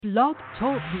Blog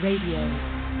Talk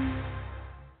Radio.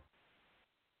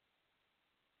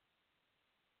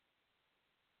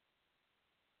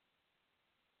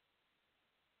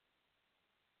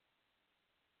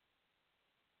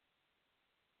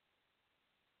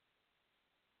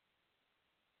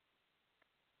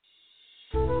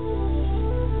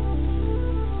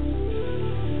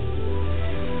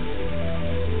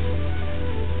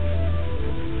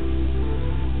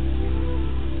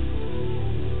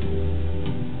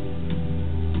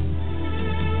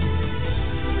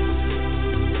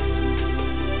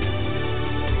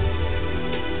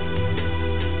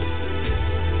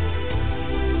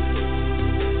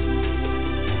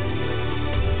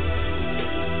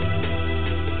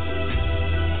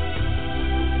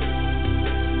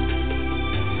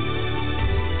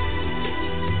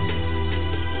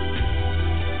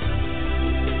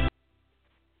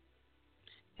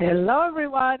 Hello,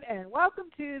 everyone, and welcome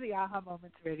to the Aha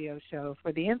Moments radio show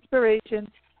for the inspiration,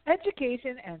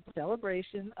 education, and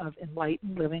celebration of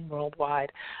enlightened living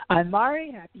worldwide. I'm Mari.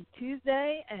 Happy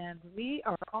Tuesday, and we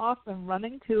are off and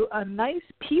running to a nice,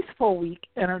 peaceful week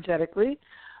energetically.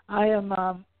 I am,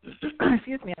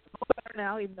 excuse me, I'm a little better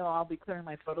now, even though I'll be clearing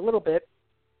my throat a little bit,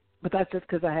 but that's just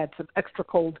because I had some extra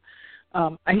cold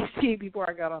iced tea before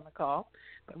I got on the call.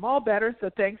 But I'm all better, so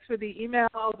thanks for the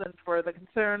emails and for the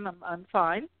concern. I'm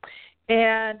fine.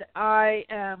 And I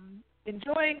am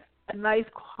enjoying a nice,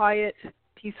 quiet,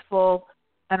 peaceful,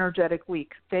 energetic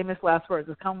week. Famous last words.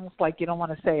 It's almost like you don't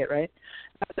want to say it, right?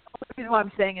 The only reason why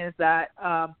I'm saying is that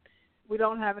we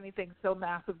don't have anything so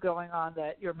massive going on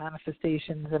that your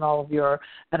manifestations and all of your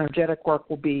energetic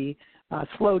work will be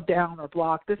slowed down or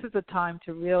blocked. This is a time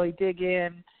to really dig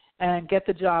in and get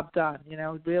the job done,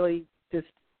 really just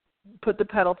put the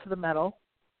pedal to the metal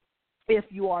if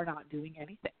you are not doing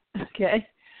anything, okay?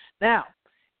 Now,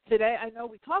 today I know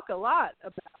we talk a lot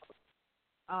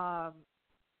about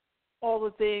all the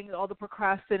things, all the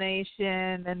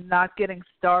procrastination and not getting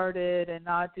started and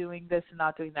not doing this and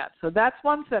not doing that. So that's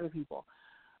one set of people.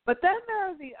 But then there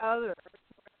are the others,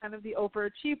 kind of the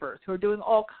overachievers, who are doing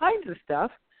all kinds of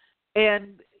stuff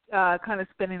and kind of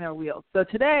spinning their wheels. So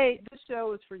today, this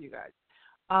show is for you guys.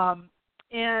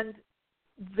 And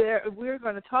we're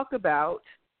going to talk about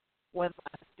when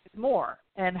less is more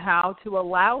and how to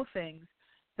allow things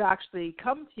to actually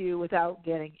come to you without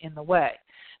getting in the way.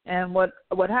 And what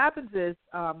happens is,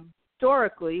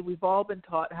 historically, we've all been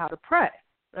taught how to pray,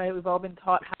 right? We've all been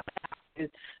taught how to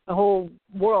ask. The whole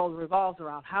world revolves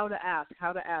around how to ask,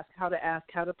 how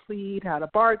to plead, how to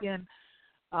bargain,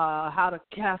 how to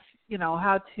cast,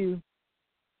 how to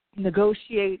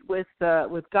negotiate with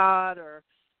God or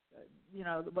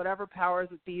whatever powers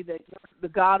it be that the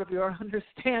God of your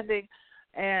understanding,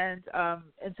 and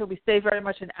so we stay very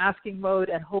much in asking mode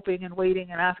and hoping and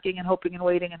waiting and asking and hoping and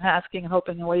waiting and asking and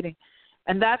hoping and waiting,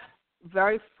 and that's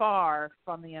very far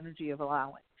from the energy of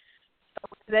allowing. So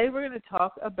today we're going to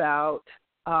talk about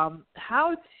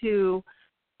how to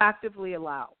actively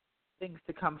allow things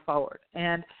to come forward,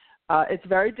 and it's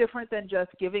very different than just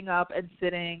giving up and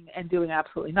sitting and doing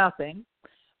absolutely nothing.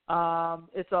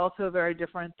 It's also very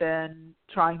different than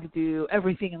trying to do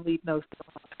everything and leave no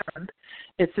stone unturned.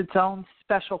 It's its own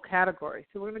special category.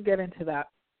 So we're going to get into that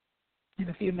in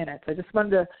a few minutes. I just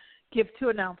wanted to give two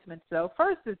announcements, though.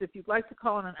 First is if you'd like to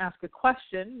call in and ask a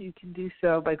question, you can do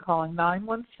so by calling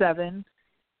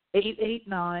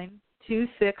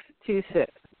 917-889-2626.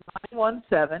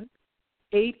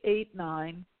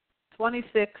 917-889-2626.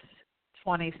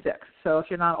 So if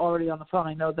you're not already on the phone,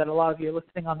 I know that a lot of you are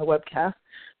listening on the webcast.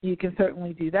 You can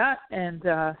certainly do that, and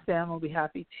Sam will be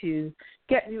happy to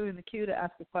get you in the queue to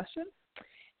ask a question.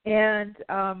 And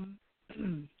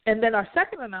then our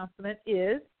second announcement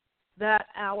is that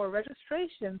our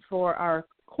registration for our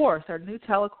course, our new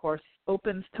telecourse,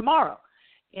 opens tomorrow.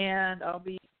 And I'll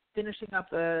be finishing up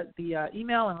the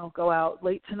email, and it'll go out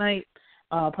late tonight.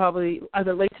 Probably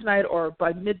either late tonight or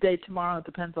by midday tomorrow. It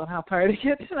depends on how tired I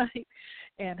get tonight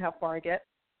and how far I get.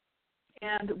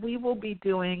 And we will be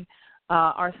doing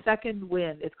our second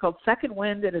wind. It's called Second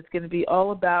Wind, and it's going to be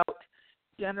all about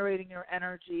generating your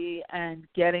energy and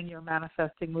getting your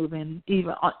manifesting moving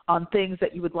even on things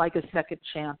that you would like a second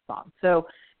chance on. So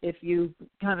if you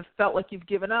kind of felt like you've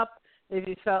given up, if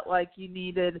you felt like you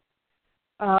needed,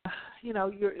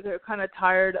 you're kind of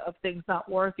tired of things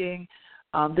not working,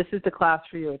 this is the class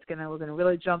for you. We're going to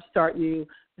really jumpstart you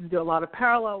and do a lot of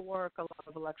parallel work, a lot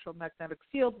of electromagnetic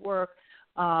field work,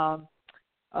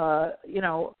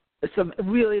 some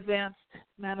really advanced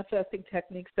manifesting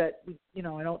techniques that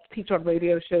I don't teach on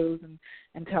radio shows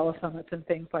and telesummits and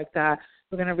things like that.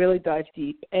 We're going to really dive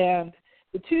deep. And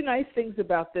the two nice things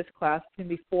about this class, it's going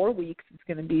to be 4 weeks. It's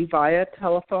going to be via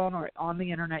telephone or on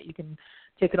the internet. You can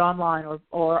take it online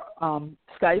or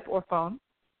Skype or phone.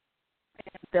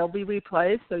 And there'll be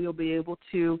replays, so you'll be able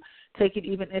to take it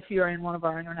even if you're in one of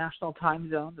our international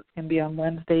time zones. It's going to be on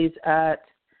Wednesdays at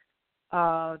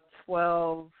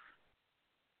 12.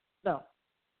 No,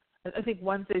 I think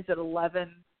Wednesdays at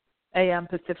 11 a.m.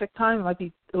 Pacific time. It might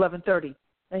be 11:30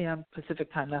 a.m.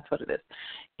 Pacific time. That's what it is.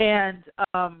 And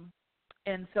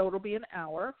so it'll be an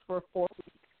hour for 4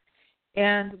 weeks.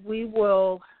 And we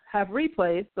will have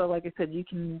replays. So like I said,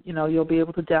 you'll be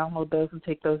able to download those and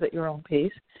take those at your own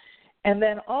pace. And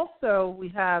then also we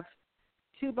have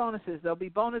 2 bonuses. There'll be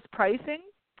bonus pricing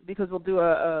because we'll do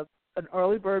an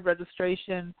early bird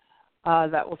registration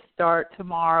that will start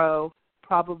tomorrow,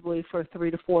 probably for 3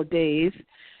 to 4 days.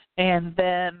 And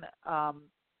then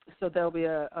so there'll be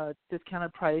a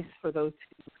discounted price for those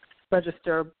who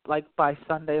register like by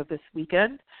Sunday of this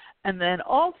weekend. And then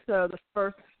also the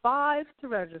first 5 to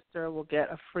register will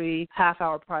get a free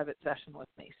half-hour private session with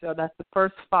me. So that's the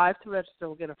first 5 to register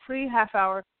will get a free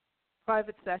half-hour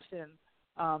private session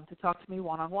to talk to me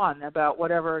one-on-one about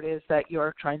whatever it is that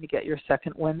you're trying to get your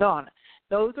second wind on.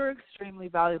 Those are extremely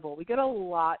valuable. We get a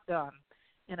lot done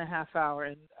in a half hour,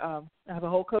 and I have a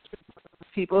whole coaching of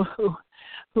people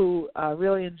who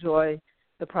really enjoy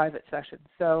the private session.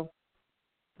 So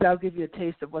that'll give you a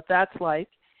taste of what that's like.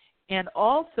 And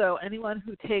also, anyone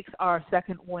who takes our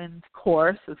Second Wind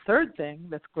course, the third thing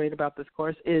that's great about this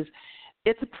course is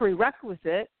it's a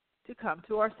prerequisite to come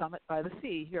to our Summit by the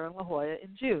Sea here in La Jolla in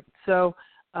June. So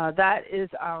that is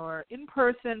our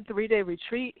in-person 3-day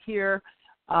retreat here.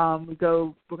 We're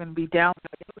going to be down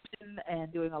the ocean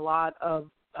and doing a lot of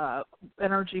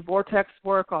energy vortex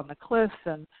work on the cliffs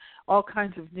and all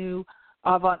kinds of new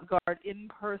avant-garde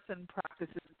in-person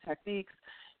practices and techniques.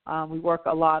 We work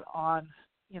a lot on,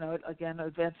 again,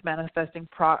 advanced manifesting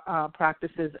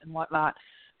practices and whatnot.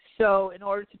 So in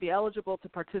order to be eligible to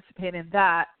participate in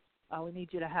that, we need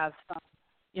you to have some,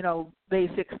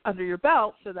 basics under your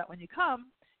belt so that when you come,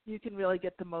 you can really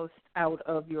get the most out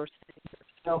of your stay.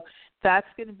 So that's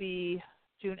going to be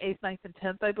June 8th, 9th, and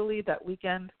 10th, I believe, that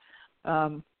weekend.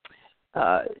 So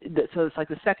it's like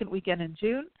the second weekend in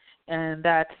June, and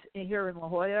that's here in La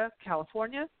Jolla,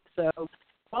 California. So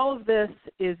all of this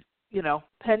is,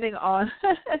 pending on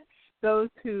those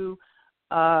who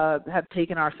have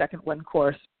taken our Second Wind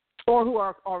course or who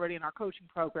are already in our coaching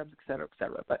programs, et cetera, et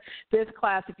cetera. But this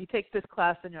class, if you take this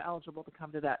class, then you're eligible to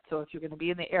come to that. So if you're going to be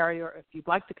in the area or if you'd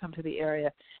like to come to the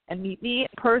area and meet me in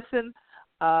person,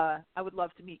 I would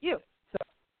love to meet you. So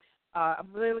I'm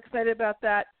really excited about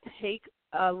that. Take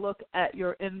a look at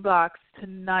your inbox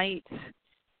tonight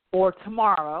or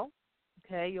tomorrow.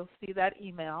 Okay, you'll see that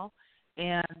email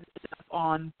and jump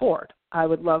on board. I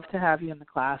would love to have you in the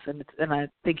class, and I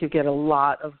think you'll get a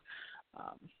lot of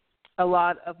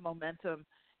momentum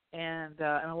and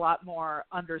a lot more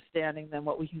understanding than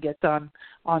what we can get done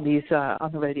on these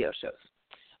on the radio shows.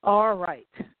 All right,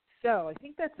 so I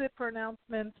think that's it for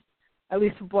announcements, at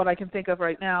least what I can think of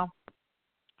right now.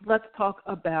 Let's talk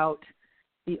about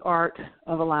the art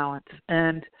of allowance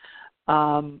and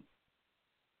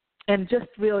just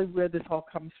really where this all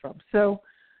comes from. So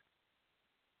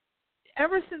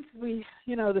ever since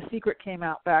the secret came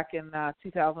out back in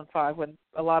 2005, when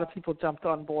a lot of people jumped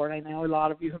on board, I know a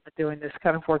lot of you have been doing this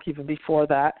kind of work even before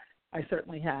that. I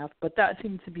certainly have, but that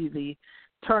seemed to be the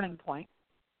turning point.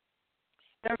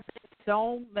 There have been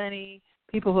so many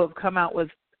people who have come out with,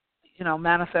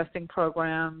 manifesting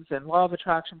programs and law of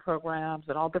attraction programs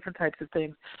and all different types of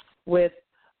things with,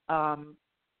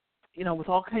 with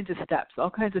all kinds of steps,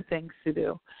 all kinds of things to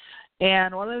do.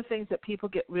 And one of the things that people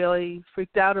get really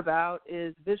freaked out about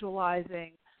is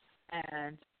visualizing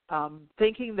and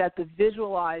thinking that the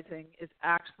visualizing is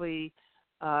actually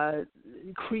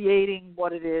creating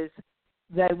what it is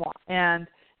they want, and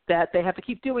that they have to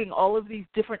keep doing all of these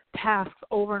different tasks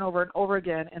over and over and over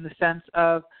again in the sense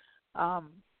of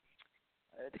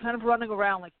kind of running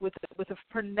around like with a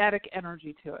frenetic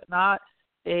energy to it, not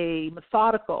a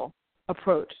methodical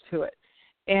approach to it.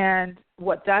 And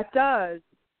what that does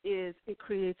is it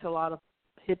creates a lot of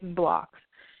hidden blocks.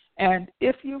 And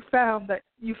if you found that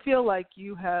you feel like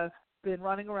you have been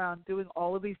running around doing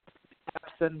all of these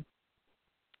steps and,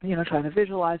 trying to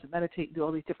visualize and meditate and do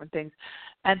all these different things,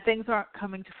 and things aren't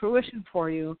coming to fruition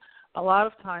for you, a lot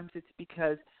of times it's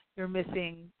because you're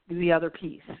missing the other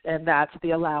piece, and that's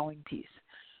the allowing piece.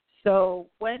 So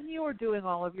when you're doing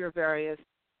all of your various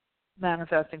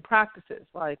manifesting practices,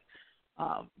 like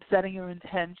setting your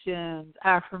intentions,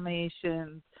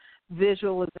 affirmations,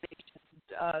 visualizations,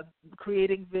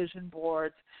 creating vision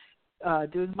boards,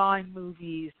 doing mind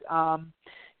movies,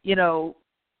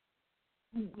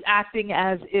 acting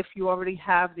as if you already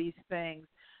have these things,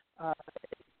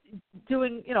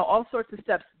 doing, all sorts of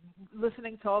steps,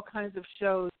 listening to all kinds of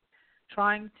shows,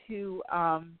 trying to,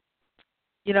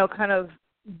 kind of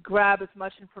grab as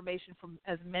much information from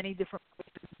as many different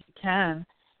places as you can.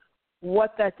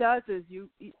 What that does is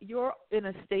you're in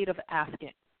a state of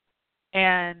asking,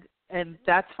 and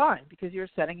that's fine because you're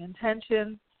setting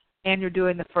intention and you're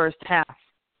doing the first half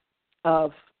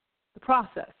of the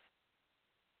process.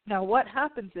 Now, what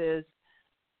happens is,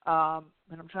 and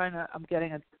I'm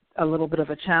getting a little bit of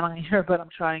a channeling here, but I'm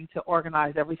trying to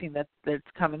organize everything that's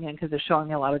coming in because they're showing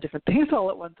me a lot of different things all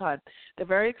at one time. They're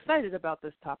very excited about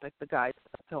this topic, the guides.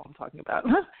 That's all I'm talking about.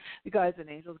 The guides and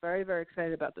angels, very, very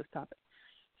excited about this topic.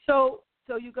 So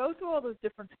you go through all those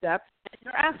different steps, and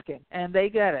you're asking, and they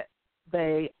get it.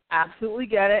 They absolutely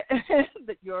get it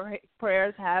that your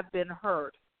prayers have been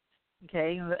heard,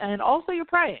 okay? And also you're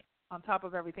praying on top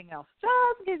of everything else. Just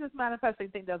in case this manifesting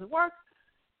thing doesn't work,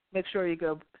 make sure you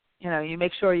go, you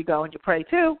make sure you go and you pray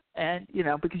too, and,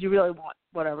 because you really want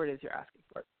whatever it is you're asking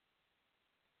for.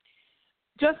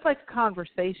 Just like a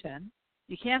conversation,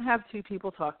 you can't have two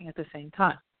people talking at the same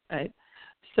time, right?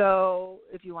 So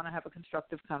if you want to have a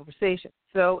constructive conversation.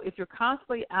 So if you're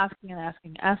constantly asking and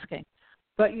asking,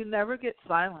 but you never get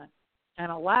silent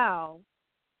and allow,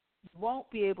 you won't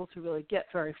be able to really get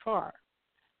very far.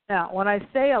 Now, when I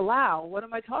say allow, what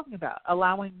am I talking about?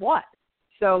 Allowing what?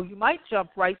 So you might jump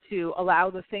right to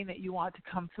allow the thing that you want to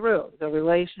come through, the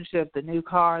relationship, the new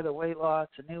car, the weight loss,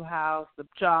 the new house, the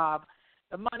job,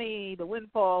 the money, the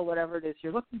windfall, whatever it is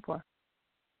you're looking for.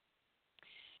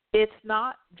 It's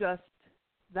not just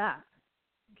that,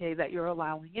 okay, that you're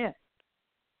allowing in.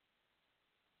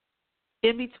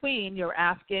 In between, you're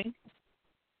asking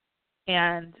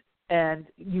and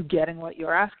you getting what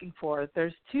you're asking for,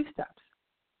 there's two steps.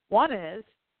 One is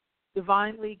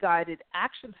divinely guided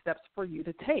action steps for you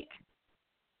to take,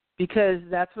 because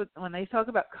that's what, when they talk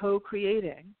about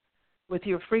co-creating with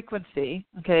your frequency,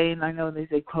 okay, and I know they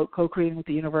say co-creating with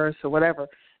the universe or whatever,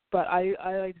 but I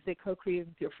like to say co-creating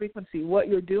with your frequency. What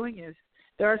you're doing is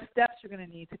there are steps you're going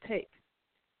to need to take.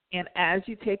 And as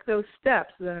you take those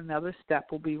steps, then another step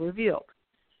will be revealed.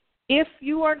 If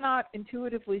you are not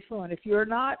intuitively fluent, if you're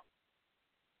not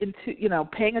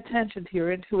paying attention to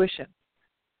your intuition,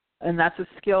 and that's a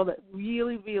skill that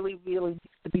really, really, really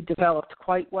needs to be developed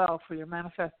quite well for your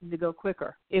manifesting to go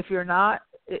quicker. If you're not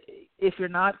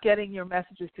getting your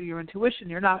messages through your intuition,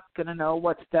 you're not going to know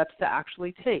what steps to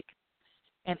actually take.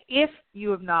 And if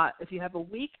you have a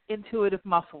weak intuitive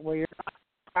muscle where you're not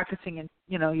practicing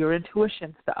your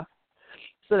intuition stuff,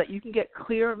 so that you can get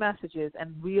clear messages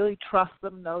and really trust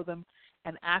them, know them,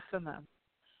 and act on them,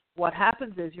 what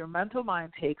happens is your mental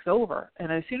mind takes over. And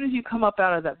as soon as you come up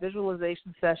out of that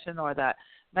visualization session or that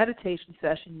meditation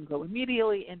session, you go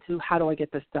immediately into, how do I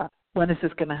get this done? When is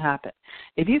this going to happen?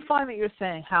 If you find that you're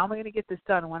saying, how am I going to get this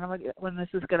done? When this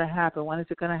is going to happen? When is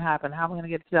it going to happen? How am I going to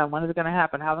get it done? When is it going to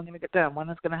happen? How am I going to get it done? When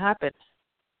is it going to happen?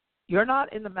 You're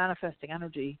not in the manifesting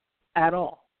energy at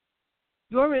all.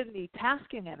 You're in the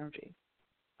tasking energy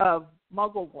of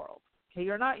Muggle world. Okay,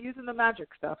 you're not using the magic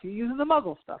stuff. You're using the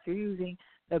Muggle stuff. You're using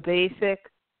the basic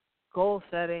goal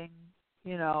setting,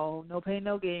 no pain,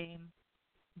 no gain,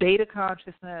 beta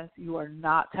consciousness. You are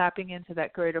not tapping into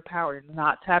that greater power. You're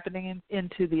not tapping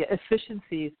into the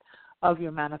efficiencies of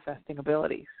your manifesting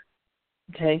abilities.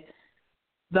 Okay?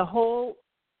 The whole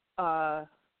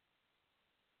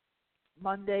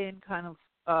mundane kind of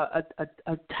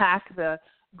attack the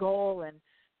goal and,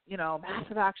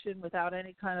 massive action without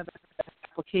any kind of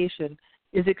application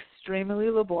is extremely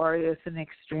laborious and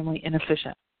extremely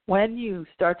inefficient. When you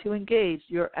start to engage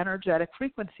your energetic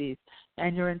frequencies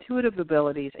and your intuitive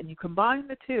abilities, and you combine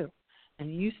the two,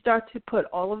 and you start to put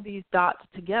all of these dots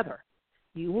together,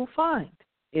 you will find,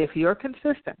 if you're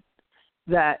consistent,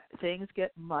 that things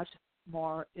get much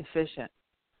more efficient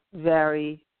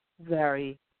very,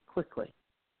 very quickly,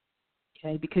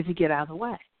 okay, because you get out of the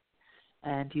way,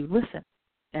 and you listen,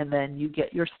 and then you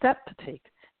get your step to take,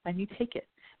 and you take it,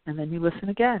 and then you listen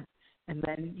again, and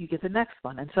then you get the next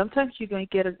one. And sometimes you're going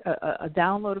to get a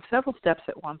download of several steps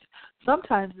at once.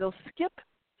 Sometimes they'll skip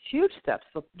huge steps.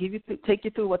 They'll take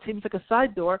you through what seems like a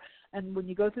side door, and when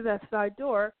you go through that side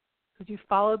door, because you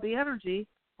followed the energy,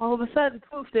 all of a sudden,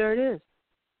 poof, there it is.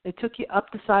 They took you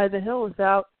up the side of the hill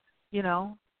without,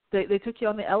 they took you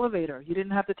on the elevator. You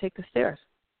didn't have to take the stairs,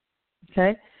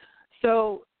 okay?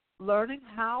 So learning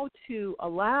how to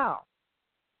allow,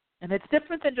 and it's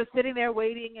different than just sitting there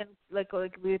waiting and like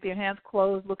with your hands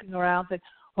closed, looking around, saying,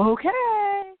 okay,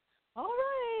 all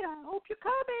right, I hope you're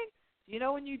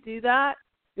coming. When you do that,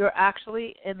 you're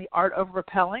actually in the art of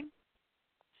repelling.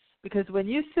 Because when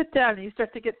you sit down and you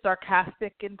start to get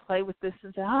sarcastic and play with this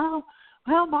and say, oh,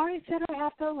 well, Mari said I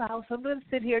have to allow, so I'm going to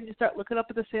sit here, and you start looking up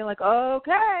at the ceiling like,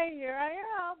 okay, here I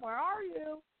am, where are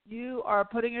you? You are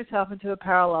putting yourself into a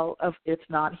parallel of it's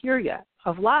not here yet,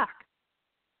 of lack.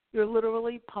 You're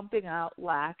literally pumping out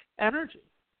lack energy,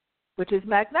 which is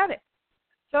magnetic.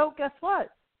 So guess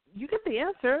what? You get the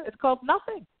answer. It's called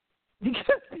nothing.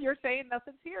 Because you're saying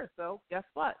nothing's here. So guess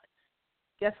what?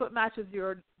 Guess what matches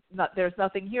your there's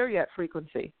nothing here yet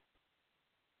frequency?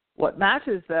 What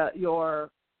matches your,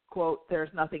 quote,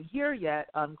 there's nothing here yet,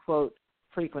 unquote,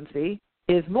 frequency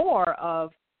is more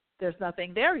of there's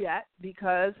nothing there yet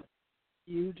because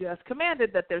you just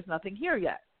commanded that there's nothing here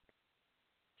yet.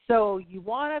 So you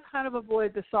want to kind of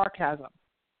avoid the sarcasm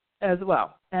as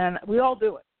well. And we all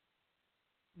do it.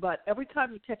 But every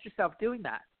time you catch yourself doing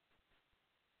that,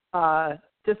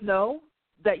 just know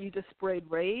that you just sprayed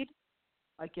Raid,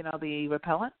 like, the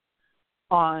repellent,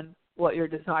 on what you're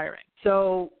desiring.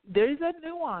 So there's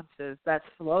nuances that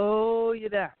slow you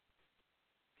down.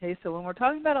 Okay, so when we're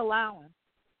talking about allowance,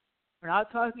 we're not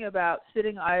talking about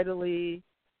sitting idly.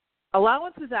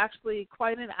 Allowance is actually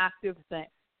quite an active thing.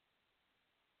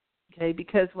 Okay,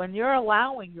 because when you're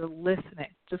allowing, you're listening.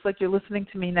 Just like you're listening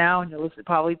to me now, and you're listening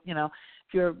probably, if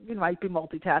you might be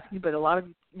multitasking, but a lot of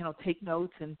you, take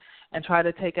notes and try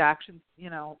to take action,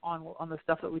 on the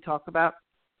stuff that we talk about.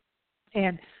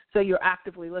 And so you're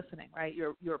actively listening, right?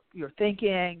 You're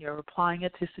thinking, you're applying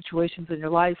it to situations in your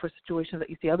life or situations that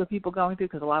you see other people going through,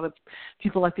 because a lot of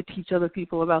people like to teach other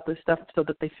people about this stuff so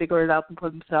that they figure it out and for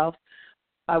themselves.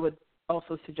 I would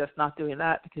also suggest not doing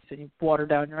that because then you water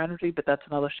down your energy, but that's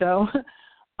another show.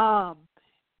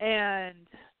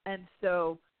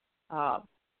 So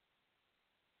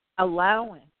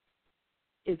allowing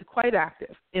is quite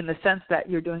active in the sense that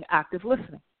you're doing active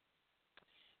listening.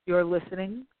 You're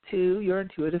listening to your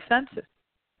intuitive senses.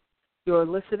 You're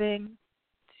listening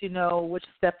to know which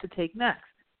step to take next.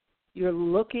 You're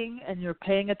looking and you're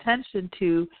paying attention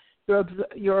to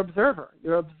your observer.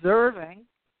 You're observing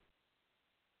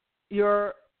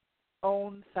your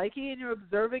own psyche and you're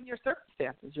observing your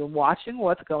circumstances. You're watching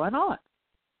what's going on.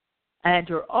 And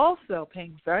you're also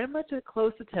paying very much a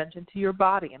close attention to your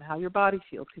body and how your body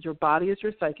feels, because your body is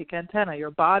your psychic antenna.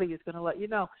 Your body is going to let you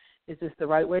know, is this the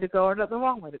right way to go or the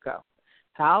wrong way to go?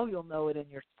 How? You'll know it in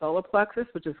your solar plexus,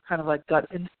 which is kind of like gut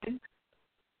instinct.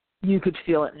 You could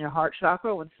feel it in your heart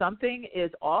chakra. When something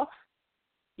is off,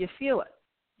 you feel it.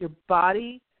 Your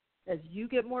body, as you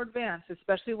get more advanced,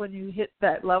 especially when you hit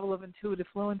that level of intuitive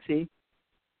fluency,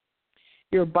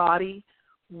 your body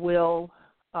will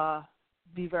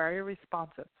be very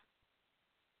responsive.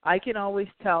 I can always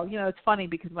tell. It's funny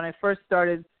because when I first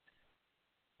started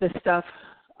this stuff,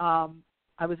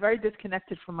 I was very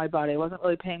disconnected from my body. I wasn't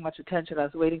really paying much attention. I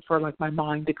was waiting for my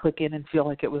mind to click in and feel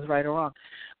like it was right or wrong.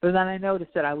 But then I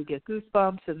noticed that I would get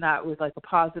goosebumps, and that was like a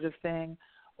positive thing,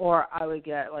 or I would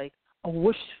get a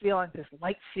whoosh feeling, this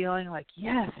light feeling, like,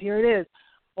 yes, here it is.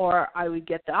 Or I would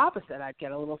get the opposite. I'd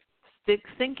get a little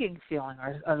sinking feeling,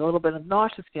 or a little bit of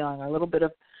nauseous feeling, or a little bit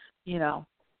of, just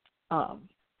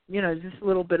a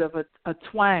little bit of a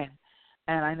twang.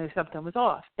 And I knew something was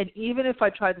off. And even if I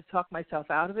tried to talk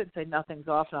myself out of it and say, nothing's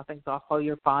off, oh,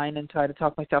 you're fine, and try to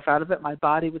talk myself out of it, my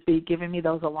body would be giving me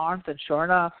those alarms, and sure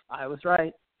enough, I was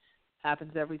right.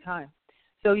 Happens every time.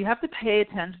 So you have to pay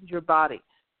attention to your body.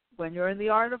 When you're in the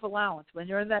art of allowance, when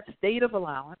you're in that state of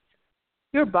allowance,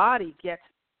 your body gets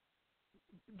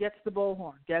the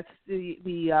bullhorn, gets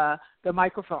the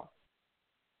microphone.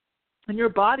 And your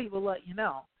body will let you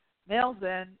know. Mails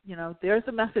in, there's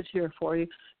a message here for you,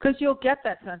 because you'll get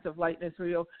that sense of lightness, or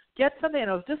you'll get something, and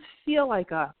it'll just feel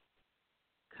like a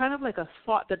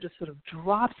thought that just sort of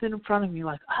drops in front of you,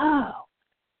 like, oh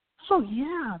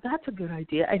yeah, that's a good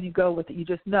idea, and you go with it. You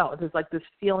just know. There's this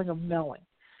feeling of knowing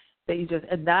that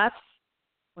and that's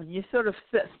when you sort of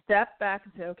step back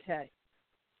and say, okay,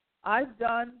 I've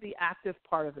done the active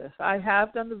part of this. I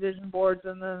have done the vision boards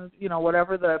and the,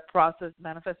 whatever the process,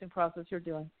 manifesting process you're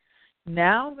doing.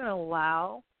 Now I'm going to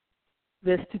allow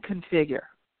this to configure,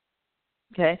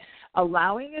 okay?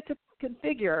 Allowing it to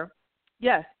configure,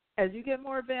 yes, as you get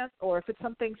more advanced, or if it's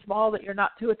something small that you're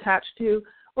not too attached to,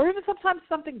 or even sometimes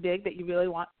something big that you really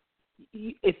want,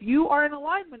 if you are in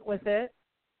alignment with it,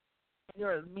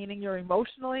 meaning you're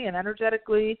emotionally and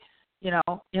energetically,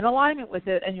 in alignment with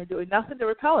it, and you're doing nothing to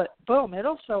repel it, boom,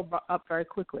 it'll show up very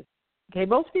quickly. Okay,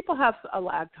 most people have a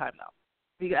lag time,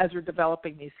 though, as you're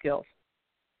developing these skills.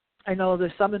 I know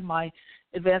there's some in my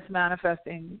advanced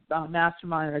manifesting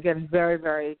mastermind that are getting very,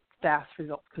 very fast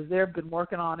results because they've been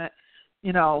working on it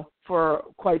for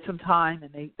quite some time,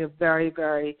 and they're very,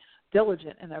 very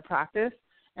diligent in their practice.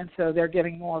 And so they're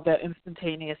getting more of that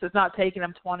instantaneous. It's not taking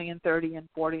them 20 and 30 and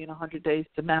 40 and 100 days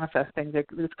to manifest things.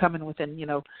 It's coming within,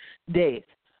 days.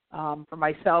 For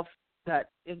myself,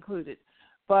 that included.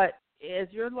 But as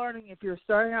you're learning, if you're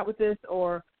starting out with this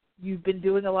or you've been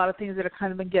doing a lot of things that have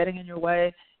kind of been getting in your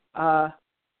way,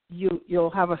 you'll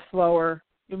have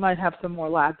you might have some more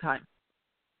lag time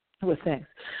with things.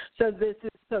 So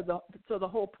the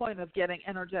whole point of getting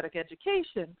energetic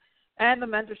education and the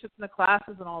mentorships and the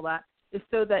classes and all that is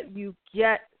so that you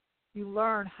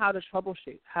learn how to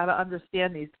troubleshoot, how to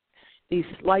understand these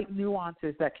slight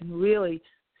nuances that can really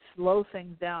slow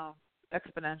things down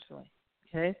exponentially.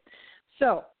 Okay,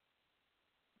 so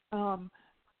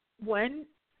when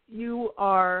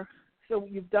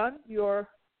you've done your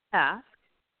ask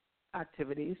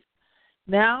activities,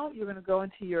 now you're going to go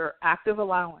into your active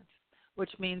allowance,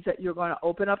 which means that you're going to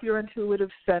open up your intuitive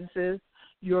senses.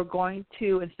 You're going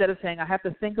to, instead of saying, I have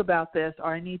to think about this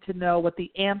or I need to know what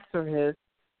the answer is,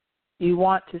 you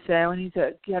want to say, I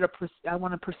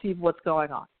want to perceive what's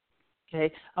going on.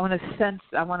 Okay? I want to sense,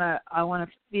 I want to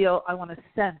feel, I want to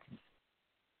sense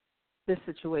this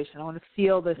situation. I want to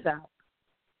feel this out.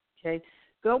 Okay?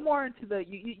 Go more into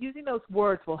using those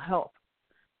words will help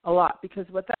a lot, because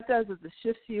what that does is it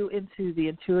shifts you into the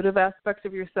intuitive aspects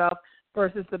of yourself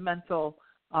versus the mental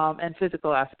and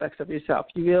physical aspects of yourself.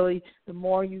 The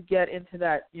more you get into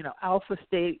that, alpha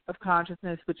state of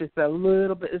consciousness, which is a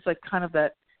little bit, it's like kind of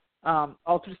that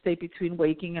altered state between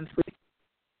waking and sleep,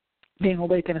 being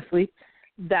awake and asleep.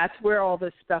 That's where all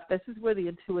this stuff, this is where the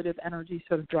intuitive energy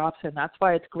sort of drops in. That's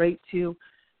why it's great to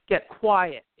get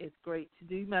quiet. It's great to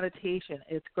do meditation.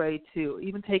 It's great to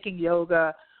even taking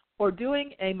yoga or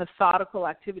doing a methodical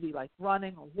activity like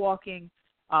running or walking,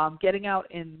 getting out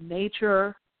in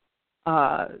nature.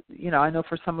 I know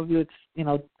for some of you it's,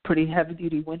 pretty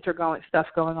heavy-duty winter stuff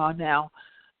going on now.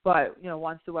 But,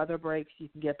 once the weather breaks, you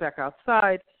can get back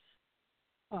outside.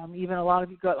 Even a lot of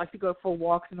you like to go for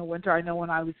walks in the winter. I know when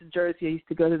I was in Jersey, I used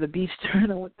to go to the beach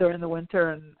during the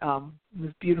winter, and it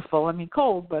was beautiful. I mean,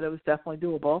 cold, but it was definitely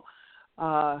doable.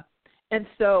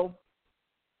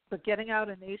 But getting out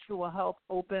in nature will help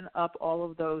open up all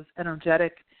of those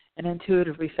energetic and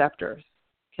intuitive receptors.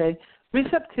 Okay,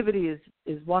 receptivity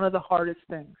is one of the hardest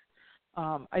things,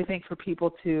 I think, for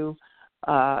people to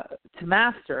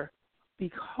master,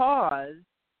 because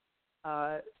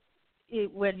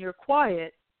when you're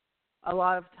quiet, a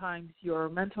lot of times your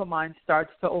mental mind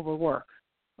starts to overwork,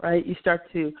 right? You start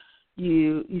to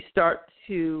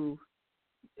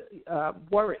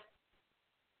worry,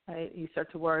 right? You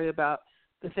start to worry about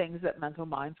the things that mental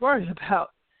minds worry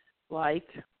about, like,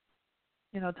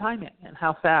 timing and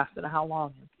how fast and how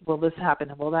long will this happen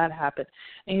and will that happen.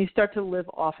 And you start to live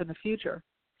off in the future.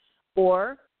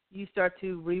 Or you start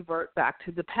to revert back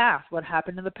to the past. What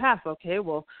happened in the past? Okay,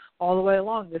 well, all the way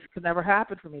along, this could never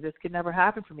happen for me. This could never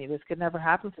happen for me. This could never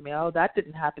happen for me. Oh, that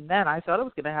didn't happen then. I thought it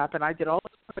was going to happen. I did all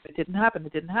this, but it didn't happen.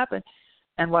 It didn't happen.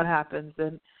 And what happens?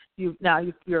 And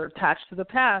you're attached to the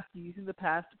past. You're using the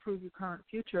past to prove your current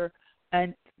future.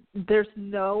 And there's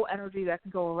no energy that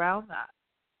can go around that.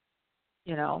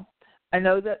 I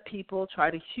know that people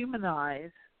try to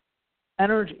humanize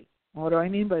energy. What do I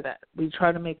mean by that? We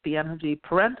try to make the energy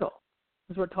parental,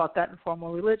 because we're taught that in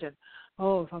formal religion.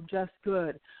 Oh, if I'm just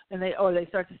good. And they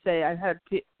start to say, I've had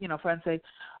friends say,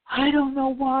 I don't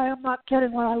know why I'm not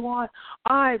getting what I want.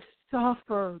 I've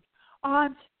suffered.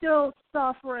 I'm still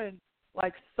suffering.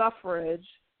 Like suffrage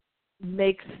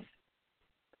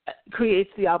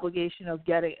creates the obligation of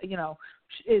getting,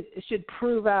 it should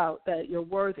prove out that you're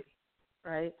worthy,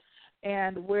 right?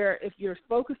 And where if you're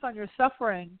focused on your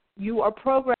suffering, you are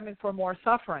programming for more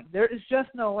suffering. There is just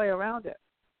no way around it.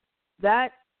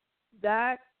 That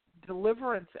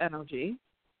deliverance energy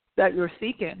that you're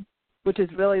seeking, which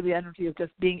is really the energy of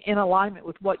just being in alignment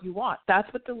with what you want,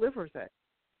 that's what delivers it.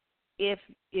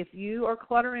 If you are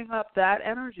cluttering up that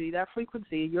energy, that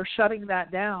frequency, you're shutting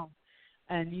that down,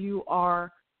 and you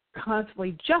are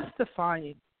constantly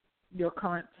justifying your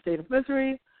current state of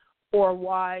misery, or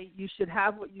why you should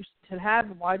have what you should have,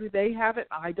 and why do they have it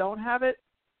and I don't have it.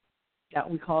 Yeah,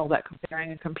 we call that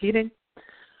comparing and competing.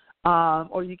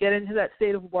 Or you get into that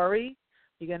state of worry,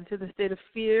 you get into the state of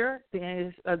fear,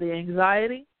 the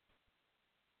anxiety.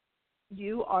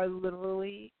 You are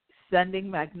literally sending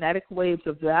magnetic waves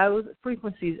of those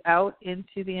frequencies out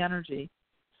into the energy.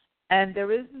 And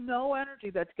there is no energy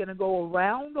that's going to go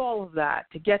around all of that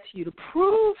to get to you, to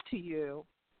prove to you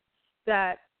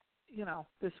that,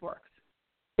 this works.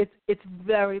 It's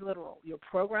very literal. You're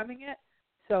programming it,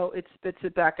 so it spits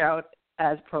it back out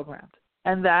as programmed.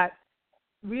 And that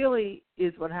really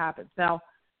is what happens. Now,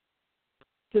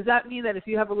 does that mean that if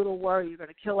you have a little worry, you're going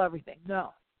to kill everything?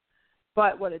 No.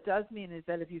 But what it does mean is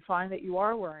that if you find that you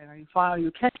are worrying, or you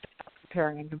catch yourself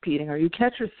comparing and competing, or you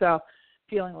catch yourself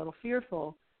feeling a little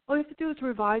fearful, all you have to do is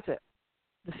revise it.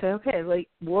 To say, okay, like,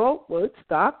 whoa,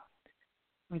 stop.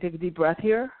 Let me take a deep breath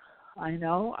here. I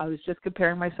know I was just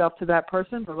comparing myself to that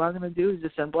person, but what I'm going to do is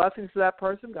just send blessings to that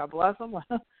person. God bless them.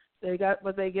 They got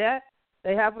what they get.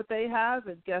 They have what they have,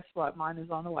 and guess what? Mine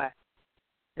is on the way.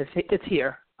 It's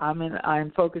here.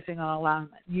 I'm focusing on allowing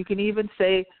it. You can even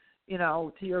say,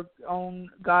 to your own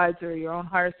guides or your own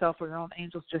higher self or your own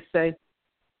angels, just say,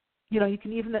 you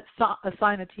can even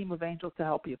assign a team of angels to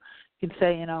help you. You can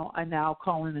say, I now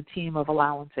call in a team of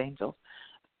allowance angels.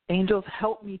 Angels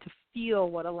help me to feel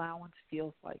what allowance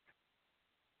feels like.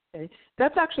 Okay?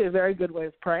 That's actually a very good way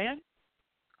of praying.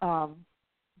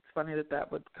 It's funny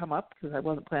that would come up because I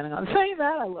wasn't planning on saying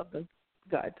that. I love the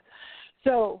guides.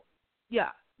 So, yeah,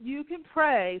 you can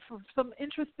pray for some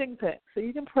interesting things. So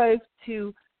you can pray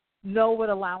to know what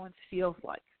allowance feels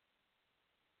like.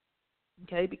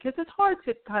 Okay, because it's hard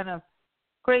to kind of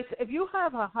create. If you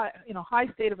have a high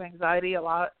state of anxiety a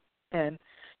lot,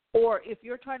 or if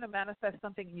you're trying to manifest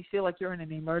something and you feel like you're in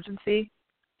an emergency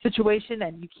situation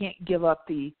and you can't give up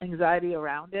the anxiety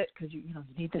around it because you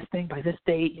need this thing by this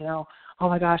date. Oh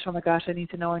my gosh, I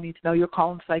need to know. You're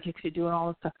calling psychics, you're doing all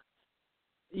this stuff.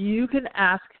 You can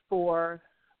ask for.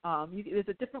 There's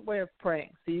a different way of praying.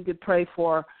 So you could pray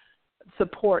for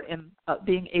support in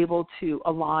being able to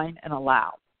align and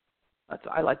allow.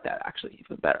 I like that actually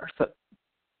even better. So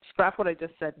scrap what I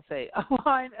just said and say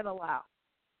align and allow.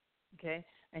 Okay?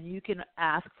 And you can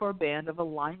ask for a band of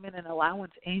alignment and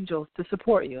allowance angels to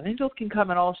support you. Angels can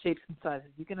come in all shapes and sizes.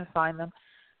 You can assign them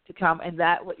to come, and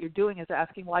that what you're doing is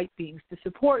asking light beings to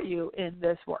support you in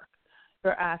this work.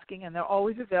 They're asking, and they're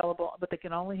always available, but they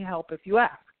can only help if you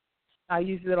ask. I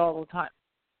use it all the time,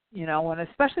 and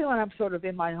especially when I'm sort of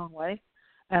in my own way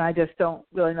and I just don't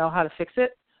really know how to fix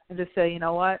it, and just say, you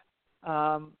know what,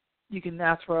 you can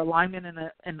ask for alignment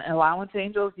and allowance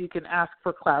angels. You can ask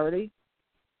for clarity.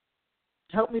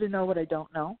 Help me to know what I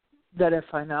don't know, that if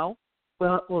I know,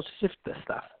 well, we'll shift this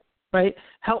stuff, right?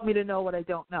 Help me to know what I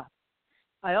don't know.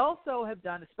 I also have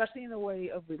done, especially in the way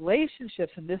of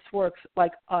relationships, and this works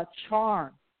like a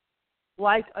charm.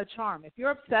 Like a charm. If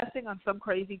you're obsessing on some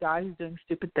crazy guy who's doing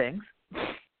stupid things,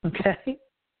 okay,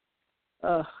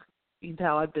 you can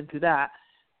tell I've been through that,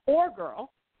 or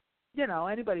girl,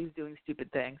 anybody who's doing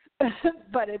stupid things,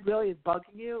 but it really is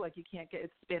bugging you, like you can't get,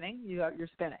 it's spinning, you're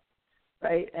spinning,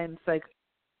 right? And it's like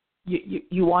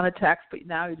you want to text, but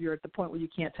now you're at the point where you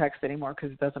can't text anymore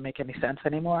because it doesn't make any sense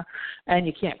anymore, and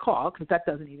you can't call because that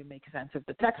doesn't even make sense. If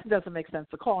the texting doesn't make sense,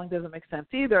 the calling doesn't make sense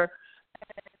either.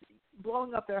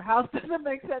 Blowing up their house doesn't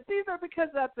make sense either because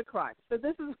that's a crime. So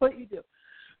this is what you do.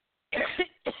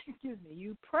 Excuse me.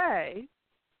 You pray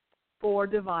for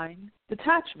divine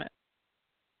detachment.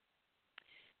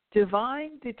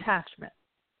 Divine detachment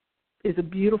is a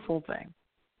beautiful thing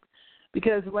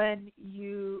because when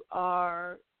you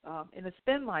are in a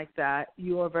spin like that,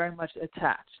 you are very much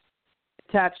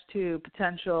attached to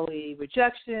potentially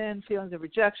rejection, feelings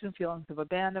of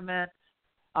abandonment,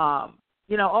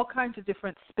 all kinds of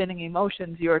different spinning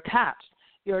emotions. You're attached.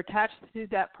 You're attached to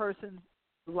that person's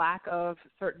lack of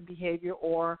certain behavior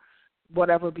or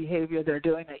whatever behavior they're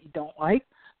doing that you don't like.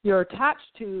 You're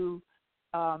attached to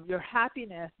your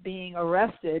happiness being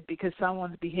arrested because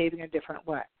someone's behaving a different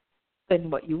way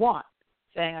than what you want.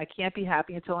 Saying, I can't be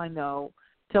happy until I know,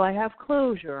 till I have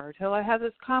closure, or till I have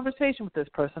this conversation with this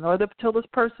person, or till this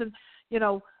person,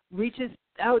 reaches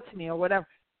out to me or whatever.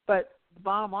 But the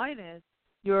bottom line is,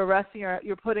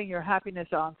 you're putting your happiness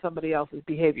on somebody else's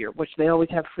behavior, which they always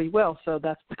have free will. So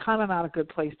that's kind of not a good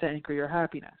place to anchor your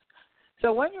happiness.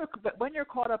 So when you're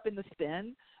caught up in the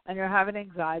spin and you're having an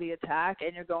anxiety attack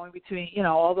and you're going between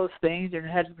all those things, and your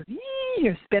head's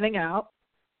you're spinning out,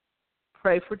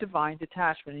 pray for divine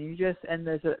detachment. And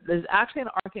there's actually an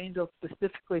archangel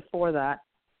specifically for that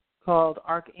called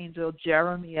Archangel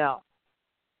Jeremiel.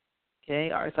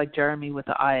 Okay, or it's like Jeremy with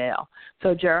the I-L.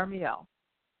 So Jeremiel.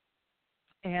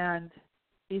 And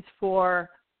it's for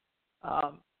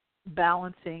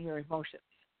balancing your emotions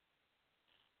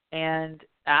and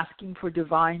asking for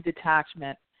divine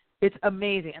detachment. It's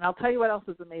amazing. And I'll tell you what else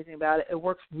is amazing about it. It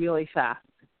works really fast.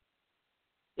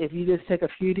 If you just take a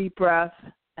few deep breaths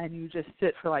and you just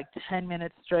sit for like 10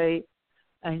 minutes straight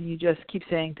and you just keep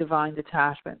saying divine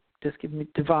detachment, just give me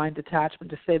divine detachment,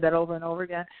 just say that over and over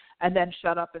again, and then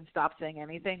shut up and stop saying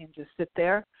anything and just sit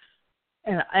there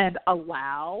and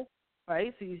allow.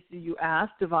 right? So you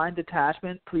ask divine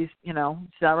detachment, please,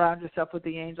 surround yourself with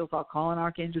the angels. I'll call on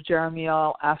Archangel Jeremy.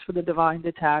 I'll ask for the divine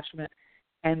detachment.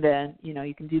 And then,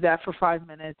 you can do that for 5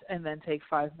 minutes and then take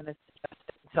 5 minutes to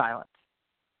sit in silence.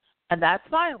 And that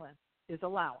silence is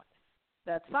allowance.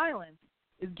 That silence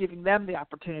is giving them the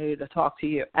opportunity to talk to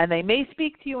you. And they may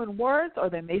speak to you in words or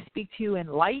they may speak to you in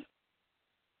light,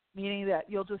 meaning that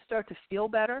you'll just start to feel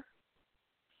better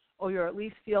or you'll at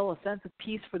least feel a sense of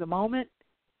peace for the moment,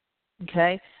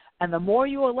 okay? And the more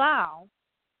you allow,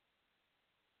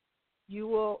 you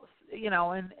will,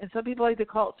 and some people like to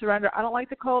call it surrender. I don't like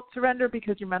to call it surrender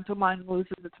because your mental mind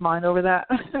loses its mind over that.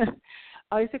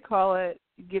 I like to call it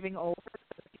giving over,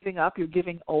 giving up. You're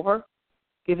giving over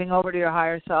to your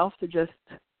higher self to just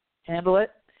handle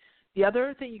it. The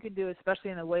other thing you can do,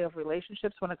 especially in the way of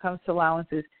relationships when it comes to allowance,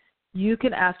 is you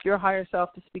can ask your higher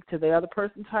self to speak to the other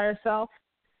person's higher self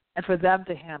and for them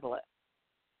to handle it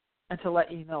and to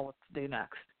let you know what to do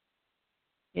next.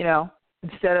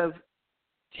 Instead of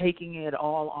taking it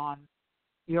all on.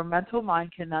 Your mental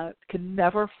mind can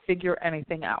never figure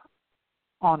anything out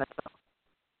on its own.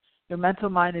 Your mental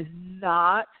mind is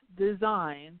not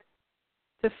designed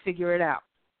to figure it out.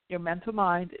 Your mental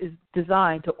mind is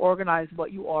designed to organize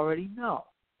what you already know,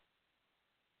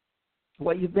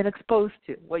 what you've been exposed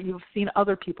to, what you've seen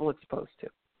other people exposed to.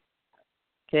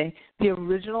 Okay? The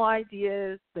original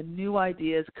ideas, the new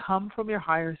ideas come from your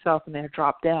higher self and they're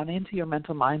dropped down into your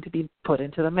mental mind to be put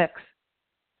into the mix.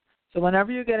 So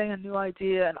whenever you're getting a new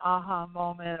idea, an aha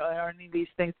moment, or any of these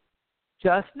things,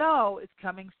 just know it's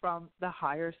coming from the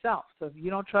higher self. So if you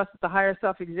don't trust that the higher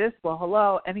self exists, well,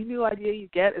 hello, any new idea you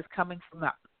get is coming from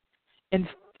that,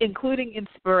 including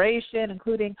inspiration,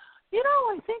 including,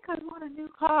 I think I want a new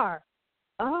car.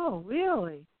 Oh,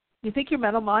 really? You think your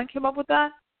mental mind came up with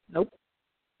that? Nope.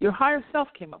 Your higher self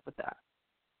came up with that.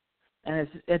 And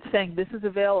it's saying this is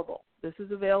available. This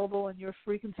is available in your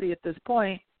frequency at this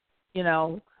point.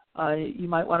 You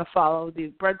might want to follow the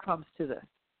breadcrumbs to this.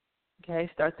 Okay,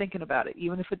 start thinking about it,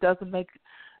 even if it doesn't make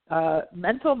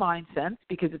mental mind sense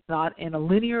because it's not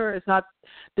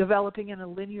developing in a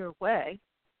linear way.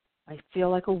 I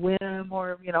feel like a whim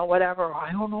or, whatever.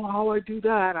 I don't know how I do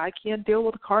that. I can't deal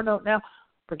with a car note now.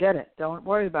 Forget it. Don't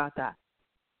worry about that.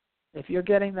 If you're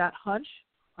getting that hunch,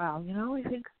 wow, I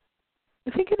think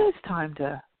it is time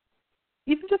to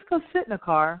even just go sit in a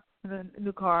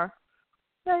new car.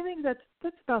 I think that's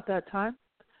about that time.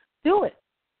 Do it.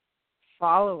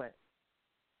 Follow it.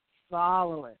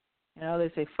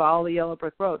 They say follow the yellow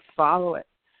brick road. Follow it.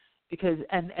 Because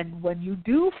and when you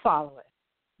do follow it,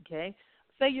 okay,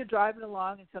 say you're driving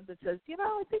along and something says,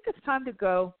 I think it's time to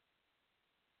go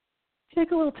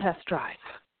take a little test drive.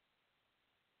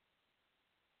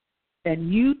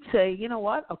 And you say, you know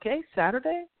what, okay,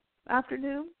 Saturday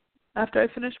afternoon, after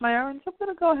I finish my errands, I'm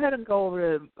going to go ahead and go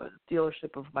over to a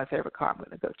dealership of my favorite car. I'm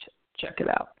going to go check it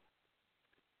out.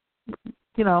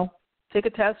 Take a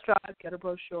test drive, get a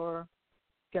brochure,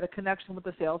 get a connection with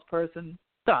the salesperson.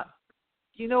 Done.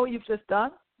 Do you know what you've just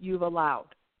done? You've allowed.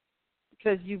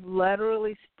 Because you've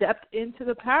literally stepped into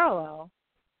the parallel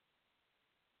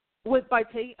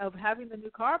of having the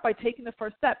new car by taking the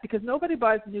first step. Because nobody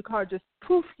buys a new car just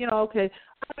poof, okay,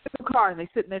 I have a new car, and they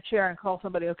sit in their chair and call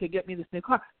somebody, okay, get me this new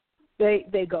car.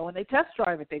 They go and they test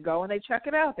drive it. They go and they check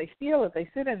it out. They feel it. They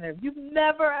sit in there. You've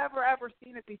never, ever, ever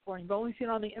seen it before. You've only seen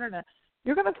it on the Internet.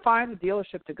 You're going to find a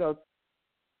dealership to go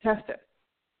test it,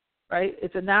 right?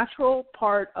 It's a natural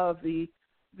part of the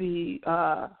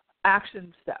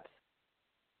action steps.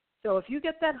 So if you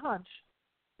get that hunch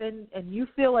and you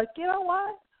feel like, you know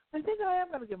what, I think I am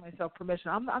going to give myself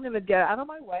permission. I'm going to get out of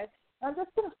my way. I'm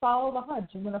just going to follow the hunch.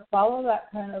 I'm going to follow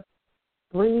that kind of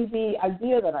breezy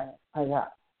idea that I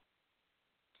got.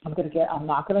 I'm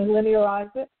not going to linearize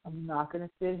it. I'm not going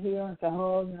to sit here and say,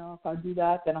 if I do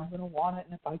that, then I'm going to want it.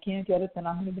 And if I can't get it, then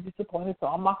I'm going to be disappointed. So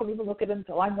I'm not going to even look at it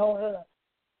until I know it.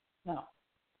 No.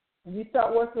 When you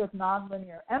start working with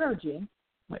nonlinear energy,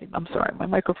 I'm sorry, my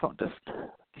microphone just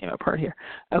came apart here.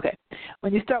 Okay.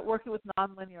 When you start working with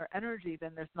nonlinear energy,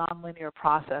 then there's nonlinear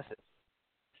processes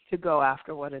to go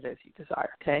after what it is you desire,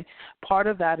 okay? Part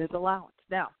of that is allowance.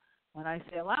 Now, when I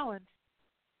say allowance,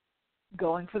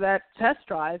 going for that test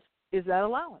drive is that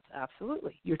allowance.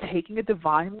 Absolutely. You're taking a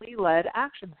divinely led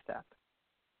action step,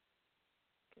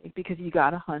 okay, because you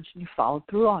got a hunch and you followed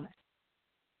through on it,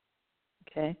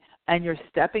 okay? And you're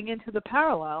stepping into the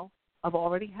parallel of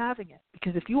already having it,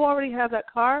 because if you already have that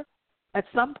car, at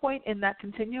some point in that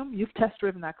continuum, you've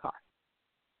test-driven that car.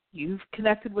 You've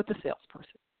connected with the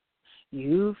salesperson.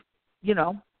 You've,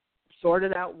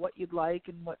 sorted out what you'd like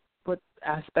and what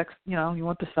aspects, you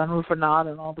want the sunroof or not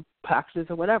and all the packages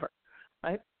or whatever,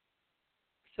 right?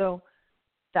 So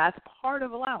That's part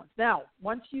of allowance. Now,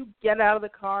 once you get out of the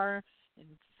car and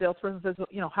the salesperson says,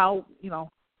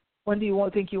 when do you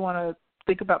think you want to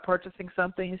think about purchasing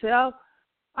something? You say, oh,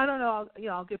 I don't know,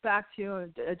 I'll get back to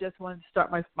you. I just wanted to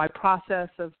start my process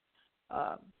of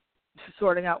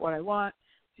sorting out what I want.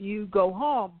 So you go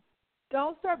home.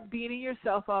 Don't start beating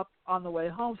yourself up on the way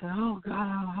home, saying, oh, God,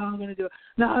 how am I going to do it?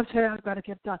 No, I'm sorry, I've got to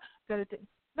get done.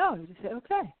 No, you just say,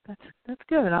 okay, that's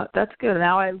good. That's good.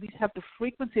 Now I at least have the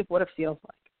frequency of what it feels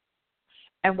like.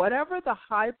 And whatever the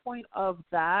high point of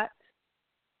that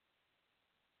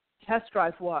test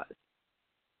drive was,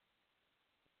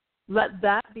 let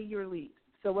that be your lead.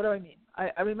 So what do I mean?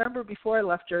 I remember before I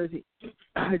left Jersey,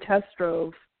 I test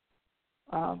drove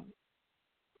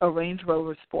a Range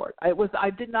Rover Sport. I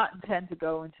did not intend to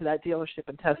go into that dealership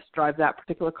and test drive that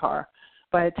particular car,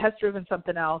 but I had test driven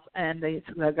something else, and I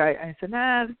said,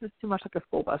 nah, this is too much like a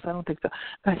school bus. I don't think so.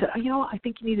 But I said, I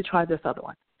think you need to try this other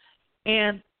one.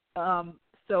 And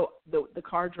so the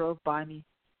car drove by me,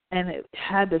 and it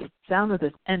had this sound of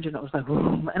this engine. It was like,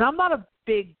 boom. And I'm not a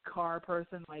big car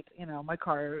person. Like, my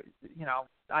car,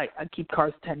 I keep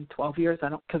cars 10, 12 years.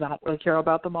 Because I don't really care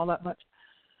about them all that much.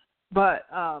 But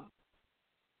all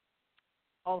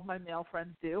of my male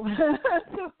friends do.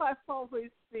 So I'm always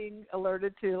being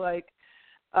alerted to, like,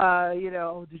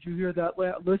 did you hear that?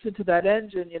 Listen to that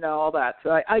engine, all that.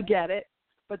 So I get it.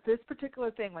 But this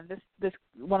particular thing, when this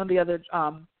one of the other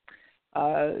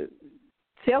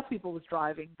salespeople was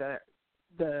driving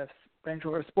the Range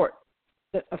Rover Sport,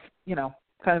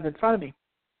 kind of in front of me,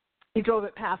 he drove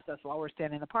it past us while we're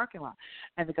standing in the parking lot.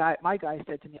 And my guy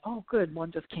said to me, oh, good,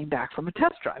 one just came back from a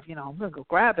test drive. I'm going to go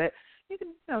grab it. You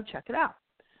can, check it out.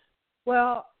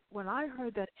 Well, when I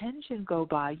heard that engine go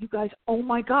by, you guys, oh,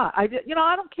 my God. I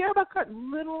don't care about cars.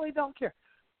 Literally don't care.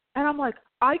 And I'm like,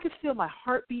 I could feel my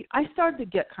heartbeat. I started to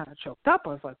get kind of choked up. I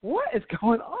was like, what is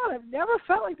going on? I've never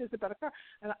felt like this about a car.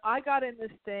 And I got in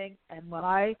this thing, and when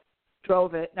I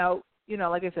drove it, now,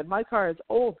 like I said, my car is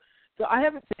old. So I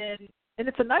haven't been, and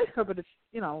it's a nice car, but it's,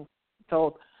 it's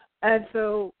old. And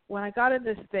so when I got in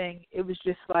this thing, it was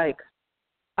just like,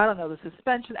 I don't know, the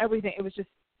suspension, everything. It was just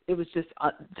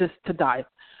to die.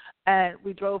 And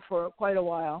we drove for quite a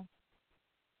while.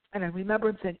 And I remember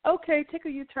him saying, okay, take a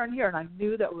U-turn here. And I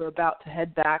knew that we were about to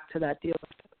head back to that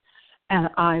dealership. And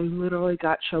I literally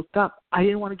got choked up. I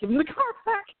didn't want to give him the car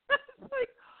back. Like,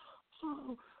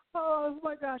 oh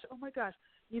my gosh.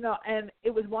 And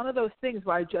it was one of those things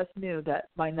where I just knew that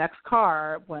my next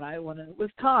car, when it was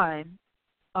time,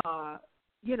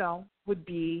 would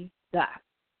be that.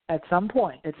 At some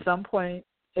point,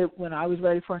 when I was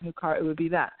ready for a new car, it would be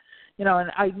that.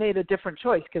 And I made a different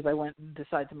choice because I went and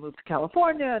decided to move to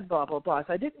California and blah, blah, blah.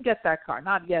 So I didn't get that car,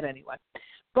 not yet anyway.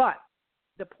 But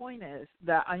the point is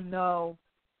that I know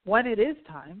when it is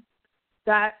time,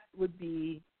 that would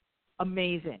be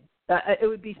amazing. That it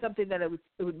would be something that it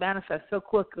would manifest so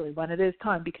quickly when it is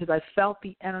time, because I felt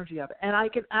the energy of it. And I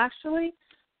can actually,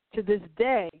 to this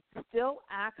day, still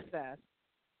access.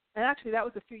 And actually, that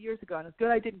was a few years ago, and it's good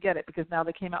I didn't get it because now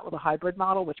they came out with a hybrid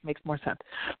model, which makes more sense.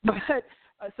 But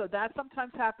so that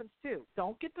sometimes happens too.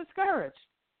 Don't get discouraged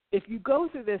if you go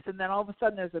through this and then all of a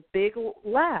sudden there's a big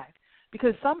lag,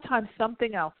 because sometimes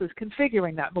something else is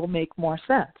configuring that will make more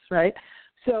sense, right?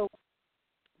 So,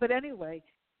 but anyway,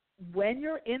 when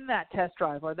you're in that test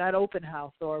drive or that open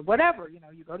house or whatever, you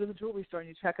go to the jewelry store and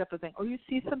you check out the thing, or you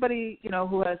see somebody,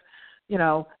 who has,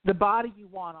 the body you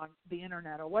want on the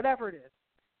internet or whatever it is,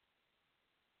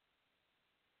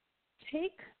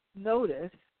 take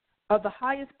notice of the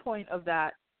highest point of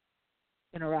that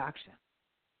interaction.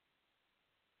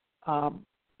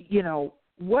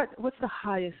 What's the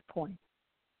highest point?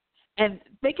 And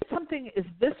make it something as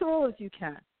visceral as you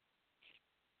can.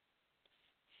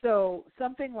 So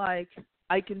something like,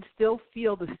 I can still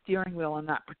feel the steering wheel in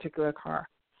that particular car.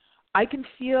 I can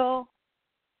feel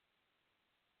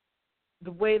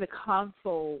the way the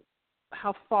console,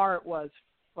 how far it was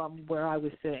from where I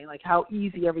was sitting, like how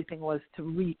easy everything was to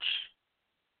reach.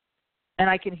 And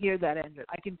I can hear that engine.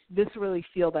 I can viscerally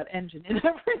feel that engine in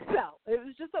every cell. It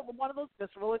was just one of those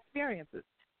visceral experiences.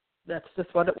 That's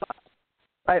just what it was.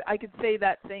 Right? I could say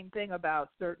that same thing about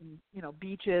certain,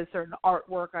 beaches, certain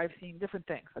artwork I've seen, different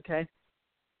things, okay?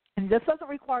 And this doesn't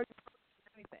require you to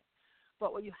do anything.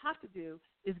 But what you have to do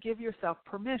is give yourself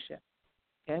permission,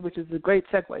 okay, which is a great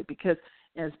segue, because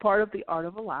as part of the art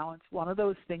of allowance, one of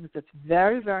those things that's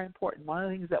very, very important, one of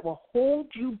the things that will hold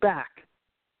you back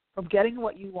from getting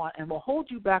what you want and will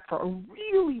hold you back for a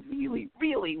really, really,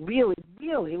 really, really,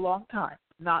 really long time,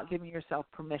 not giving yourself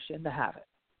permission to have it.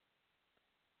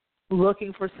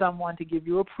 Looking for someone to give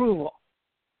you approval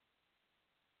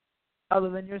other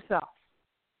than yourself.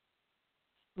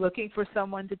 looking for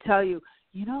someone to tell you,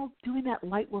 doing that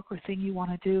light worker thing you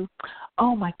want to do,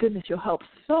 oh, my goodness, you'll help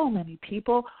so many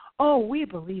people. Oh, we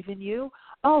believe in you.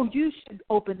 Oh, you should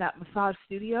open that massage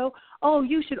studio. Oh,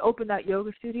 you should open that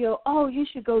yoga studio. Oh, you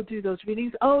should go do those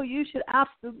readings. Oh, you should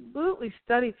absolutely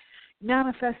study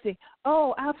manifesting.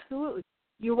 Oh, absolutely.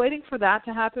 You're waiting for that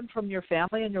to happen from your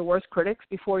family and your worst critics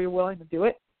before you're willing to do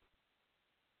it.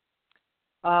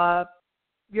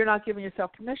 You're not giving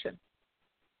yourself permission.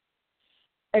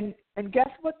 And guess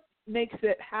what makes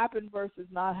it happen versus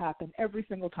not happen every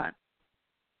single time?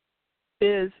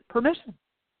 Is permission.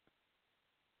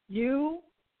 You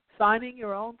signing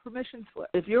your own permission slip.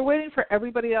 If you're waiting for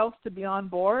everybody else to be on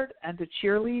board and to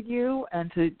cheerlead you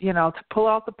and to pull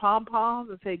out the pom-poms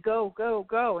and say, go, go,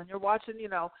 go, and you're watching,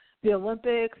 the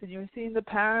Olympics and you're seeing the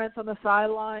parents on the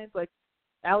sidelines, like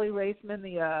Allie Raceman,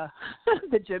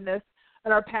 the gymnast,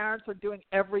 and our parents are doing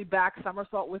every back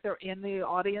somersault with her in the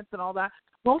audience and all that.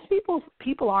 Most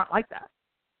people aren't like that.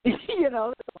 There's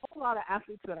a whole lot of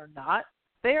athletes that are not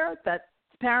there, that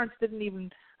parents didn't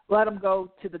even let them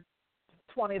go to the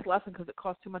 20th lesson because it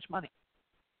cost too much money.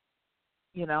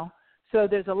 So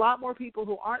there's a lot more people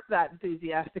who aren't that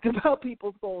enthusiastic about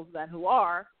people's goals than who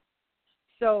are.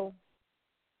 So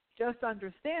just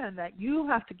understand that you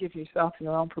have to give yourself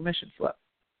your own permission slip.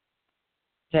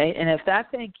 Okay, and if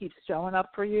that thing keeps showing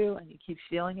up for you and you keep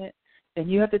feeling it, then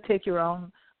you have to take your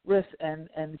own risk and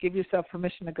give yourself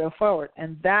permission to go forward.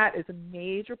 And that is a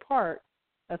major part.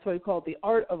 That's why we call it the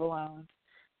art of allowance.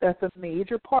 That's a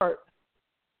major part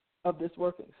of this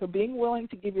working. So being willing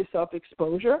to give yourself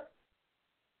exposure,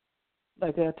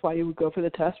 like that's why you would go for the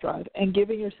test drive, and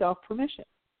giving yourself permission.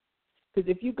 Because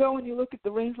if you go and you look at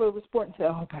the Range Rover Sport and say,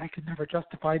 oh, but I could never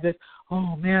justify this.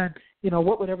 Oh, man,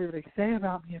 what would everybody say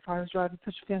about me if I was driving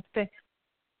such a fancy thing?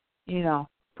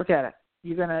 Forget it.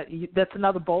 That's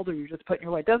another boulder you're just putting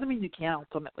your way. Doesn't mean you can't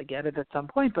ultimately get it at some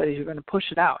point, but you're going to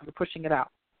push it out. You're pushing it out.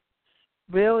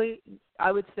 Really,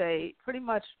 I would say pretty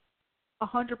much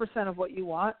 100% of what you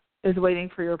want is waiting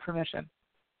for your permission.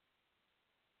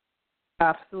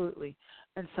 Absolutely.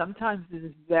 And sometimes it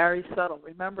is very subtle.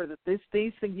 Remember that these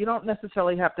things, you don't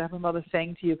necessarily have to have a mother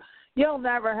saying to you, you'll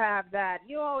never have that.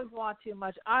 You always want too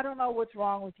much. I don't know what's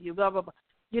wrong with you, blah, blah, blah.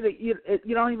 You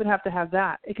don't even have to have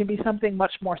that. It can be something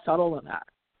much more subtle than that.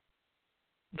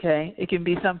 Okay? It can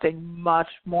be something much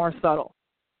more subtle.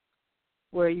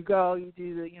 Where you go, you do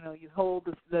you hold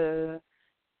the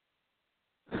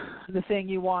thing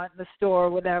you want in the store,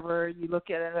 whatever, you look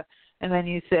at it, and then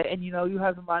you say, and you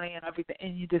have the money and everything,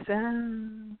 and you just say, I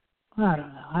don't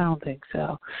know, I don't think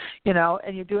so,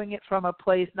 and you're doing it from a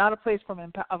place, not a place of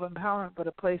empowerment, but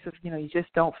a place of, you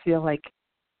just don't feel like,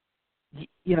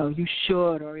 you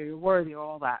should or you're worthy or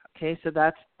all that, okay? So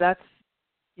that's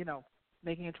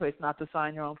making a choice not to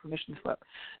sign your own permission slip.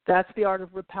 That's the art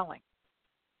of repelling,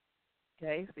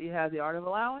 okay? So you have the art of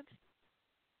allowance,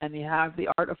 and you have the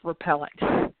art of repelling,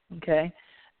 okay?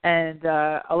 And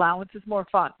allowance is more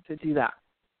fun to do that.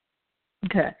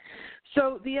 Okay.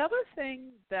 So the other thing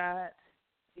that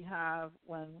we have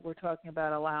when we're talking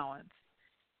about allowance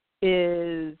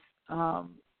is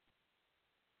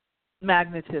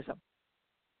magnetism.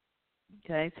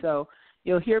 Okay, so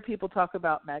you'll hear people talk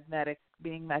about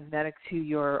being magnetic to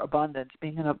your abundance,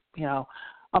 being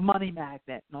a money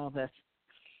magnet and all this.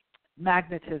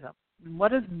 Magnetism.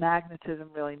 What does magnetism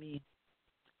really mean?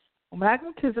 Well,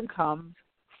 magnetism comes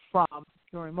from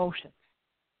your emotions.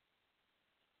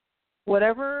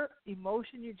 Whatever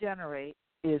emotion you generate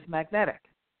is magnetic,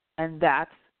 and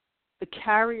that's the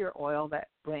carrier oil that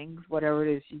brings whatever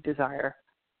it is you desire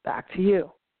back to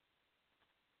you.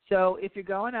 So if you're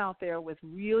going out there with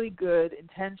really good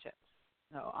intentions,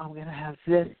 I'm going to have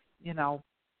this,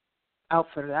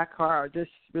 outfit or that car or this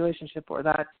relationship or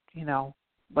that,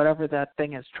 whatever that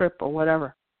thing is, trip or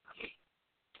whatever.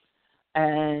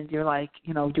 And you're like,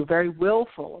 you're very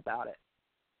willful about it.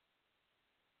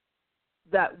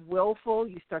 That willful,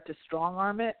 you start to strong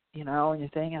arm it, and you're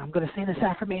saying, I'm going to say this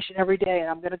affirmation every day, and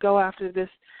I'm going to go after this,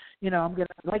 I'm going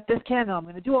to light this candle, I'm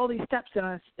going to do all these steps, and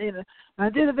I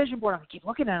do the vision board, I'm going to keep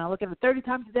looking at it, I look at it 30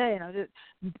 times a day, and I just,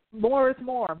 more is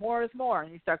more,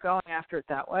 and you start going after it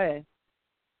that way.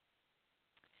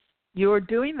 You're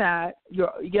doing that,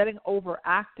 you're getting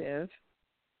overactive,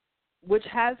 which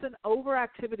has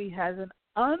overactivity has an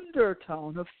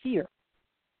undertone of fear.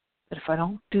 That if I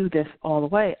don't do this all the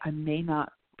way, I may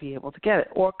not be able to get it.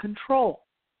 Or control.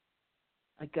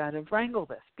 I got to wrangle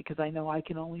this because I know I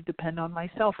can only depend on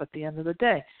myself at the end of the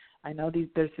day. I know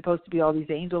there's supposed to be all these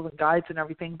angels and guides and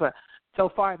everything, but so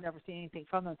far I've never seen anything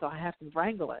from them, so I have to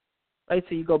wrangle it. Right?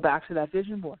 So you go back to that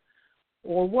vision board.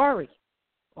 Or worry.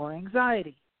 Or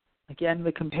anxiety. Again,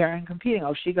 the comparing and competing.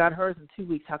 Oh, she got hers in 2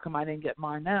 weeks. How come I didn't get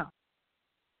mine now?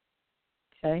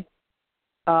 Okay.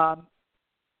 All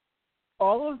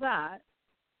of that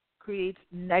creates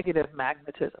negative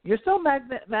magnetism. You're still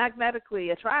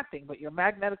magnetically attracting, but you're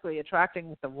magnetically attracting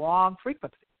with the wrong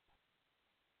frequency.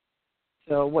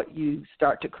 So what you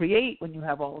start to create when you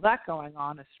have all of that going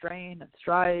on is strain and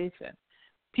strife and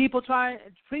people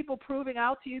proving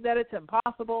out to you that it's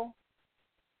impossible.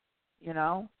 You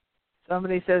know,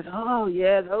 somebody says, "Oh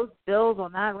yeah, those bills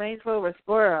on that Range Rover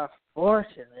Sport are a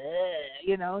fortune."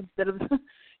 You know, instead of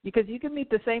because you can meet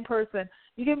the same person,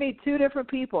 you can meet two different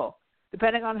people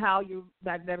depending on how you're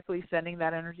magnetically sending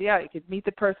that energy out. You could meet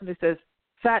the person who says,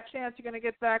 "Fat chance you're going to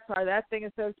get that car. That thing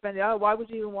is so expensive. Oh, why would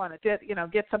you even want it?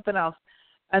 Get something else."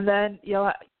 And then,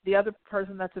 the other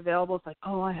person that's available is like,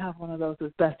 "Oh, I have one of those. It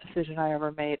was the best decision I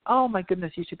ever made. Oh, my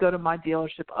goodness, you should go to my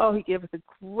dealership. Oh, he gave us a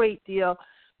great deal.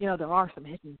 There are some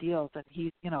hidden deals that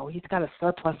he's got a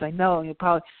surplus. I know. You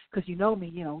probably, because you know me,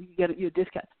 you get a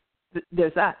discount."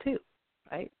 There's that too,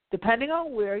 right? Depending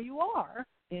on where you are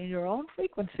in your own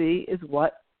frequency is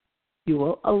what you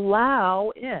will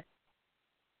allow in.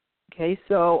 Okay,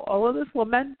 so all of this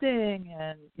lamenting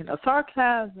and,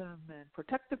 sarcasm and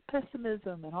protective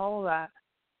pessimism and all of that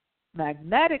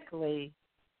magnetically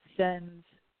sends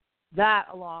that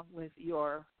along with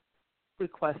your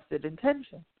requested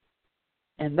intention.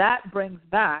 And that brings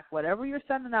back whatever you're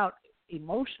sending out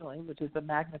emotionally, which is the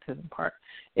magnetism part,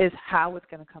 is how it's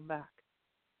going to come back.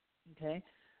 Okay?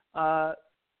 I'll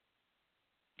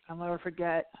never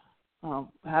forget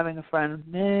having a friend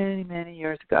many, many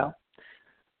years ago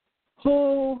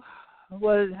who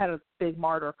had a big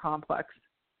martyr complex.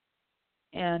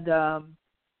 And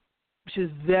she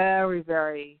was very,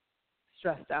 very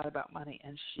stressed out about money,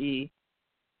 and she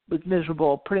was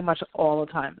miserable pretty much all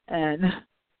the time. And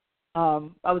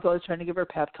I was always trying to give her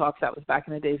pep talks. That was back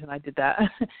in the days when I did that.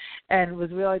 And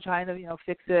was really trying to,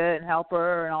 fix it and help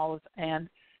her and all this. And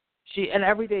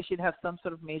every day she'd have some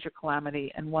sort of major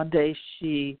calamity. And one day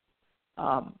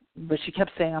but she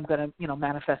kept saying, "I'm going to,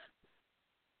 manifest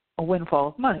a windfall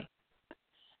of money."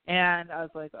 And I was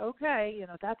like, "Okay,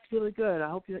 that's really good. I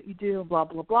hope that you do," blah,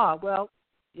 blah, blah. Well,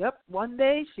 one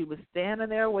day she was standing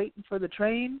there waiting for the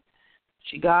train.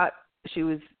 She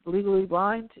was legally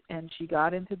blind, and she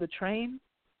got into the train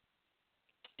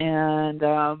and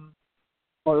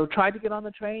or tried to get on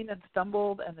the train and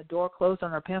stumbled, and the door closed on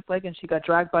her pants leg, and she got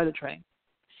dragged by the train.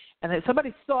 And then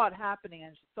somebody saw it happening,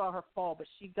 and she saw her fall, but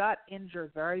she got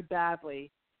injured very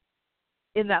badly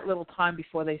in that little time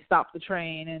before they stopped the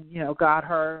train and, got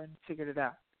her and figured it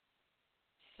out.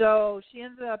 So she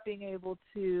ended up being able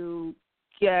to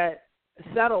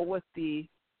settle with the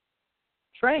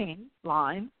train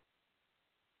line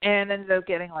and ended up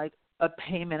getting like a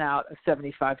payment out of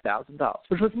 $75,000,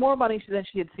 which was more money than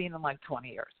she had seen in like 20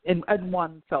 years in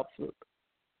one fell swoop.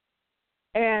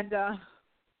 And,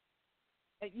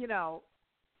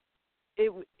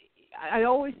 I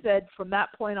always said from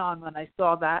that point on when I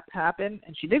saw that happen,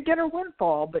 and she did get her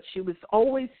windfall, but she was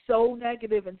always so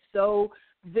negative and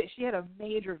she had a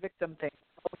major victim thing.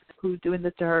 Who's doing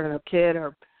this to her, her kid,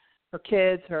 her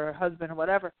kids, her husband, or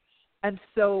whatever. And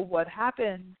so what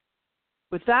happened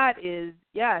with that is,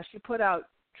 she put out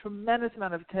tremendous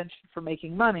amount of attention for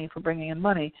making money, for bringing in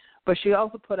money, but she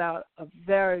also put out a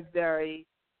very, very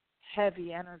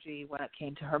heavy energy when it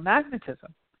came to her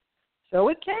magnetism. So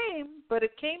it came, but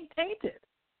it came tainted.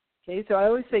 Okay, so I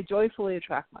always say joyfully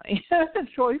attract money,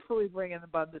 joyfully bring in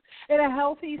abundance in a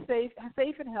healthy, safe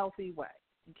and healthy way.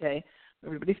 Okay,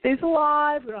 everybody stays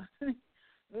alive. We don't,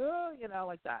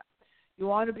 like that. You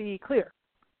want to be clear,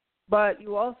 but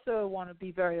you also want to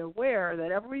be very aware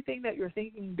that everything that you're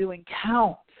thinking and doing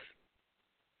counts.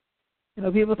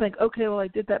 People think, okay, well, I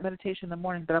did that meditation in the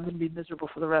morning, but I'm going to be miserable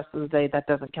for the rest of the day. That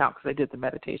doesn't count because I did the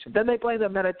meditation. Then they blame the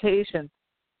meditation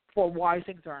for why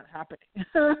things aren't happening.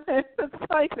 It's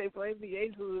like they blame the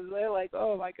angels. They're like,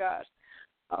 oh, my gosh.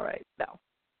 All right,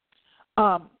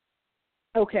 no.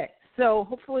 Okay, so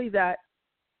hopefully that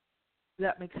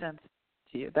makes sense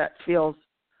to you. That feels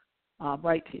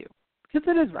right to you. Because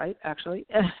it is right, actually.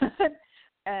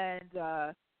 And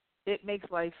it makes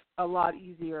life a lot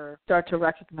easier to start to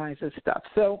recognize this stuff.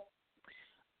 So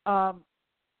a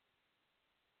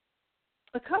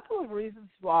couple of reasons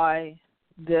why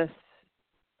this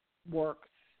works,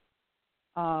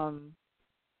 or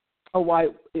why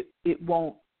it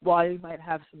won't, why you might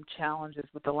have some challenges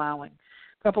with allowing.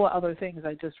 A couple of other things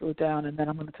I just wrote down, and then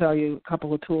I'm going to tell you a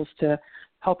couple of tools to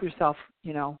help yourself,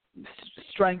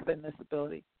 strengthen this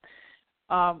ability.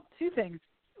 Two things.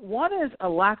 One is a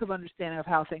lack of understanding of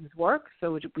how things work,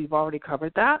 so we've already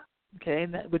covered that. okay,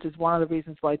 and which is one of the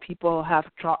reasons why people have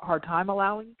a hard time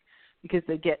allowing, because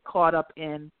they get caught up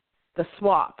in the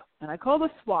swap. And I call the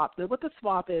swap, what the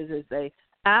swap is they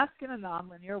ask in a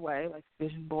nonlinear way, like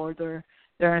vision boards, or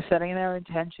they're setting their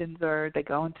intentions, or they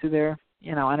go into their,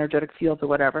 energetic fields or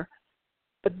whatever.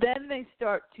 But then they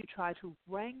start to try to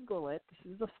wrangle it,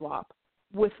 this is a swap,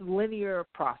 with linear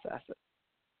processes,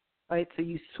 right? So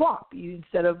you swap.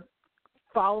 Instead of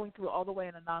following through all the way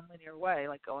in a nonlinear way,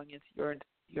 like going into your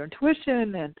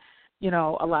intuition and,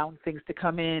 allowing things to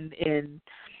come in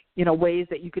ways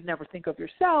that you could never think of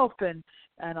yourself, and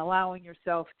allowing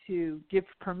yourself to give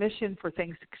permission for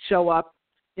things to show up,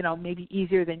 maybe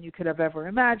easier than you could have ever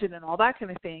imagined, and all that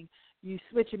kind of thing. You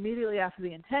switch immediately after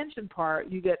the intention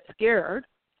part, you get scared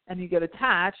and you get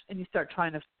attached and you start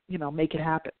trying to, make it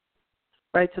happen,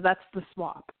 right? So that's the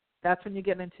swap. That's when you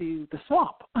get into the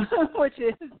swamp, which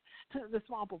is the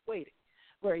swamp of waiting,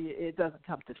 where it doesn't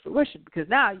come to fruition, because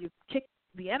now you kick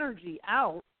the energy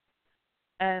out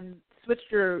and switch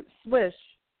your swish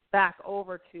back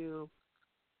over to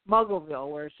Muggleville,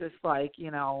 where it's just like,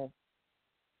 no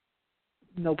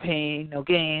pain, no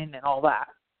gain, and all that,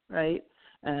 right?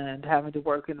 And having to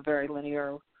work in a very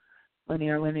linear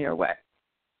way.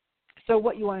 So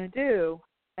what you want to do,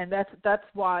 and that's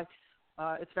why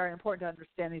it's very important to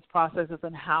understand these processes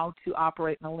and how to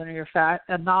operate in a nonlinear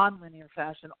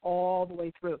fashion all the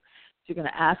way through. So you're going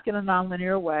to ask in a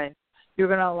nonlinear way. You're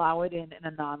going to allow it in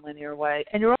a nonlinear way.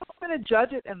 And you're also going to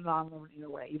judge it in a nonlinear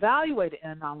way, evaluate it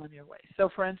in a nonlinear way. So,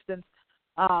 for instance,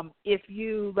 if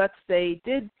you, let's say,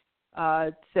 did,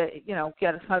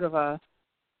 get a kind of a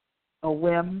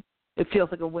whim, it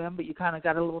feels like a whim, but you kind of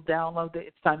got a little download that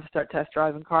it's time to start test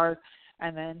driving cars,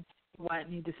 and then you went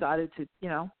and you decided to,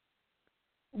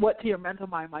 what to your mental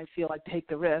mind might feel like take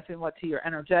the risk, and what to your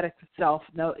energetic self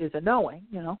is a knowing,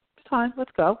 it's time,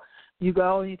 let's go. You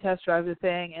go and you test drive the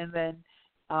thing, and then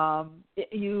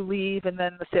you leave, and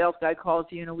then the sales guy calls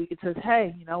you in a week and says,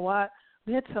 hey, you know what?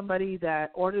 We had somebody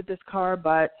that ordered this car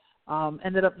but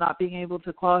ended up not being able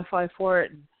to qualify for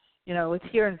it, and, it's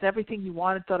here and it's everything you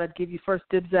wanted. Thought I'd give you first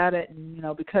dibs at it, and,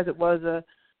 because it was a,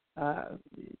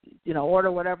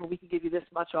 order whatever, we can give you this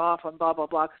much off on blah, blah,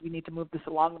 blah, because we need to move this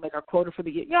along and make our quota for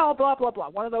the year, blah, blah, blah,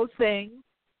 one of those things.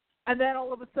 And then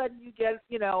all of a sudden you get,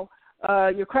 your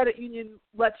credit union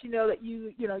lets you know that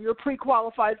you're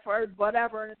pre-qualified for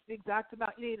whatever, and it's the exact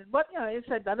amount you need, and it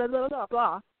said blah blah blah blah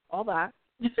blah, all that.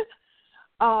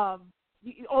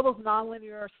 All those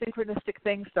nonlinear synchronistic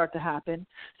things start to happen.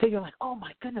 So you're like, oh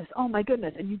my goodness,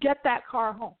 and you get that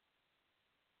car home,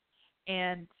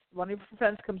 and one of your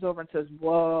friends comes over and says,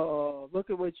 whoa, look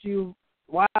at what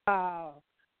wow,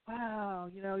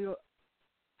 how'd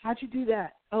you do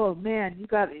that? Oh man, you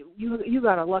got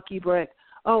a lucky break.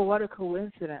 Oh, what a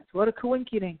coincidence. What a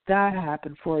coincidence that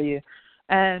happened for you.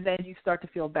 And then you start to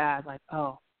feel bad, like,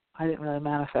 oh, I didn't really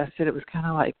manifest it. It was kind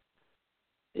of like,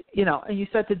 and you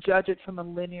start to judge it from a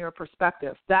linear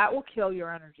perspective. That will kill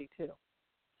your energy too.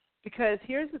 Because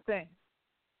here's the thing.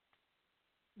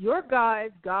 Your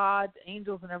guides, gods,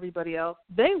 angels, and everybody else,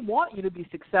 they want you to be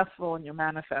successful in your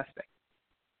manifesting.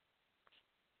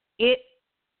 It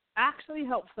actually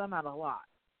helps them out a lot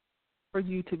for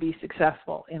you to be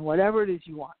successful in whatever it is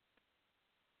you want.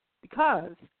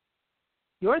 Because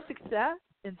your success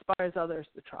inspires others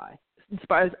to try,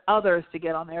 inspires others to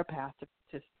get on their path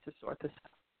to sort this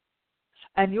out.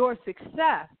 And your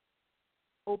success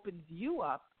opens you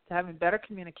up to having better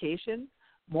communication,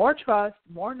 more trust,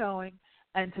 more knowing,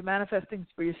 and to manifest things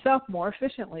for yourself more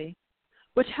efficiently,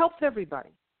 which helps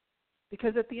everybody.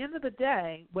 Because at the end of the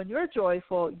day, when you're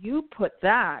joyful, you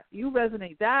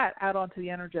resonate that out onto the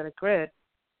energetic grid,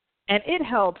 and it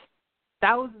helps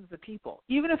thousands of people,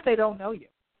 even if they don't know you,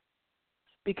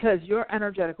 because your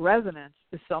energetic resonance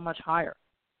is so much higher.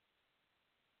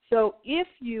 So if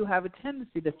you have a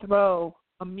tendency to throw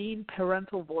a mean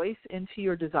parental voice into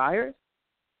your desires,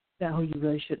 then, oh, you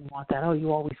really shouldn't want that. Oh,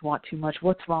 you always want too much.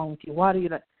 What's wrong with you? Why do you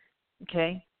not?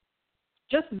 Okay.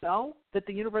 Just know that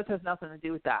the universe has nothing to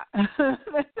do with that.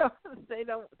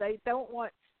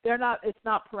 It's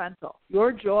not parental.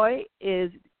 Your joy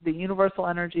is the universal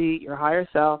energy, your higher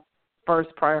self,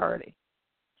 first priority.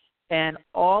 And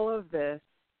all of this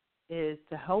is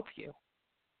to help you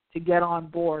to get on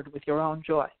board with your own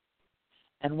joy.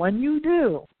 And when you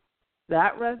do,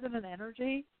 that resonant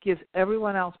energy gives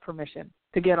everyone else permission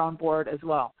to get on board as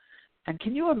well. And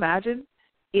can you imagine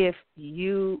if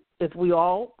we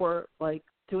all were like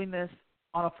doing this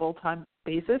on a full-time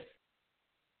basis?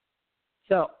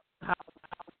 So how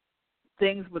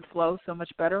things would flow so much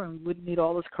better, and we wouldn't need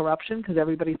all this corruption because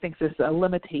everybody thinks there's a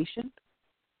limitation.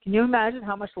 Can you imagine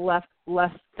how much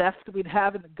less theft we'd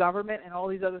have in the government and all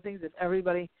these other things if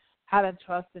everybody had a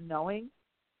trust in knowing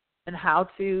and how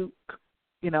to,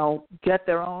 get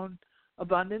their own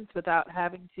abundance without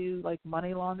having to, like,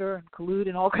 money launder and collude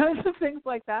and all kinds of things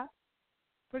like that?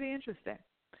 Pretty interesting.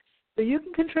 So you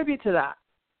can contribute to that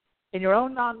in your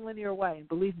own nonlinear way. And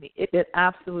believe me, it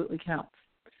absolutely counts.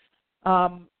 A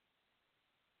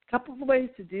couple of ways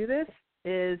to do this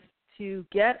is to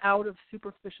get out of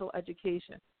superficial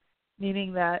education,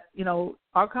 meaning that,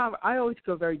 I always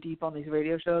go very deep on these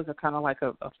radio shows. They're kind of like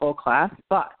a full class,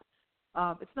 but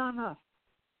it's not enough.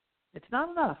 It's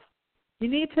not enough. You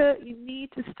need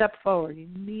to step forward. You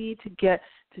need to get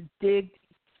to dig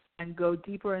and go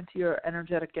deeper into your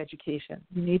energetic education.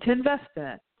 You need to invest in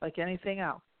it, like anything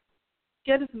else.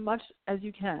 Get as much as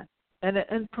you can,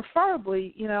 and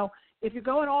preferably, if you're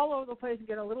going all over the place and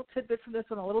getting a little tidbit from this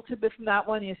one, a little tidbit from that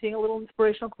one, you're seeing a little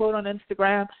inspirational quote on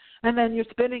Instagram, and then you're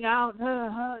spinning out,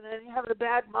 and then you're having a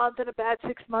bad month and a bad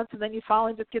 6 months, and then you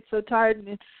finally just get so tired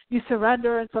and you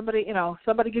surrender, and somebody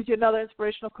gives you another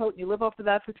inspirational quote, and you live off of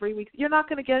that for 3 weeks. You're not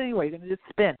going to get anywhere. You're going to just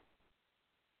spin.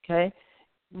 Okay?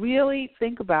 Really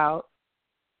think about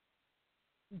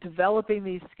developing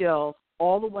these skills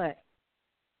all the way,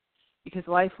 because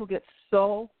life will get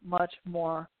so much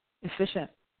more efficient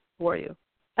for you,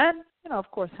 and of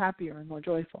course happier and more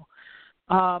joyful.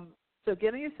 So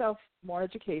getting yourself more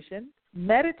education.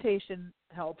 Meditation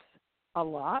helps a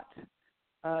lot.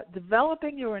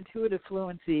 Developing your intuitive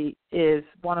fluency is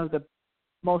one of the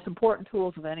most important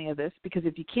tools of any of this, because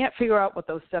if you can't figure out what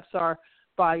those steps are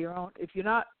by your own, if you're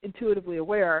not intuitively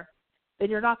aware, then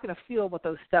you're not going to feel what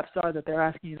those steps are that they're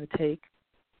asking you to take,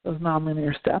 those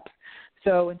nonlinear steps.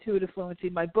 So intuitive fluency.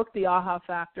 My book, The Aha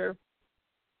Factor,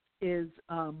 is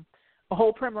a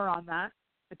whole primer on that.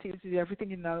 It teaches you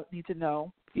everything you need to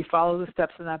know. If you follow the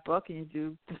steps in that book and you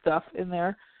do the stuff in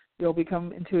there, you'll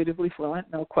become intuitively fluent,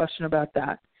 no question about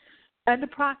that. And to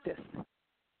practice,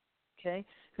 okay?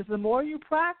 Because the more you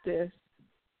practice,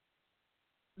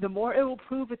 the more it will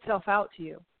prove itself out to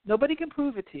you. Nobody can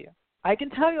prove it to you. I can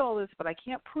tell you all this, but I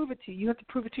can't prove it to you. You have to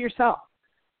prove it to yourself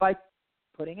by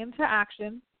putting into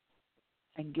action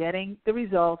and getting the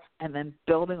results and then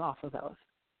building off of those.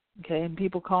 Okay, and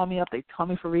people call me up, they call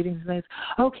me for readings, and they say,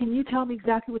 oh, can you tell me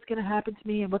exactly what's going to happen to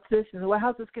me, and what's this, and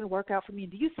how's this going to work out for me,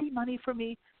 and do you see money for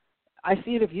me? I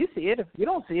see it if you see it. If you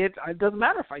don't see it, it doesn't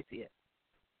matter if I see it.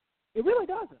 It really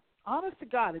doesn't. Honest to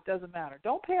God, it doesn't matter.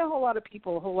 Don't pay a whole lot of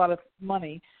people a whole lot of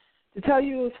money to tell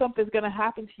you if something's going to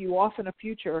happen to you off in the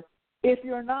future if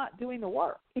you're not doing the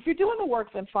work. If you're doing the work,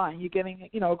 then fine. You're getting,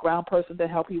 a ground person to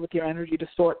help you with your energy to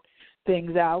sort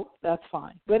things out, that's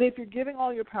fine. But if you're giving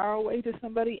all your power away to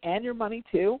somebody and your money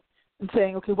too, and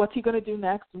saying, okay, what's he going to do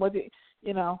next?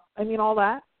 And all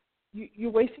that, you're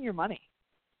wasting your money.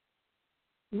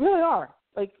 You really are.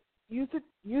 Like, use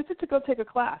it to go take a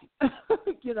class,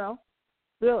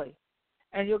 really.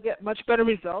 And you'll get much better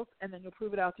results, and then you'll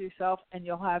prove it out to yourself, and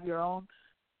you'll have your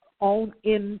own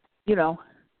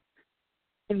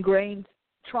ingrained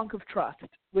trunk of trust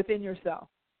within yourself.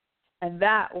 And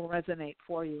that will resonate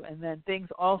for you. And then things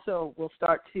also will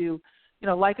start to,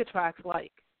 like attracts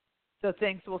like. So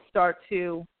things will start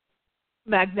to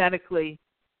magnetically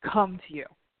come to you,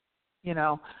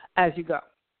 as you go.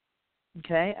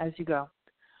 Okay, as you go.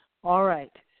 All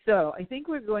right. So I think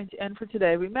we're going to end for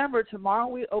today. Remember, tomorrow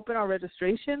we open our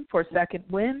registration for Second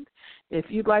Wind. If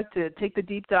you'd like to take the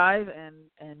deep dive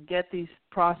and get these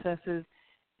processes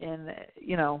in,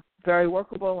 very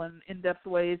workable and in-depth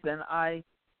ways, then I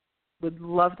would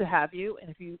love to have you. And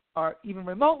if you are even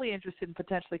remotely interested in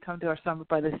potentially coming to our Summit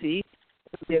by the Sea,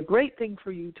 it would be a great thing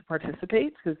for you to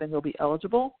participate, because then you'll be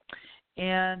eligible.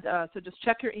 And so just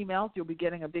check your emails. You'll be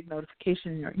getting a big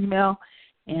notification in your email.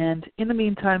 And in the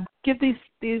meantime, give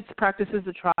these practices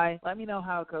a try. Let me know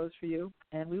how it goes for you.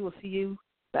 And we will see you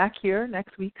back here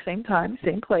next week, same time,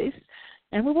 same place.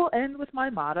 And we will end with my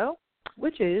motto,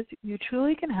 which is, you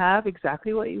truly can have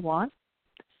exactly what you want.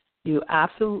 You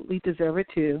absolutely deserve it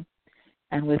too.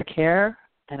 And with care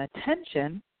and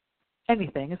attention,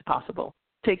 anything is possible.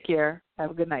 Take care.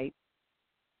 Have a good night.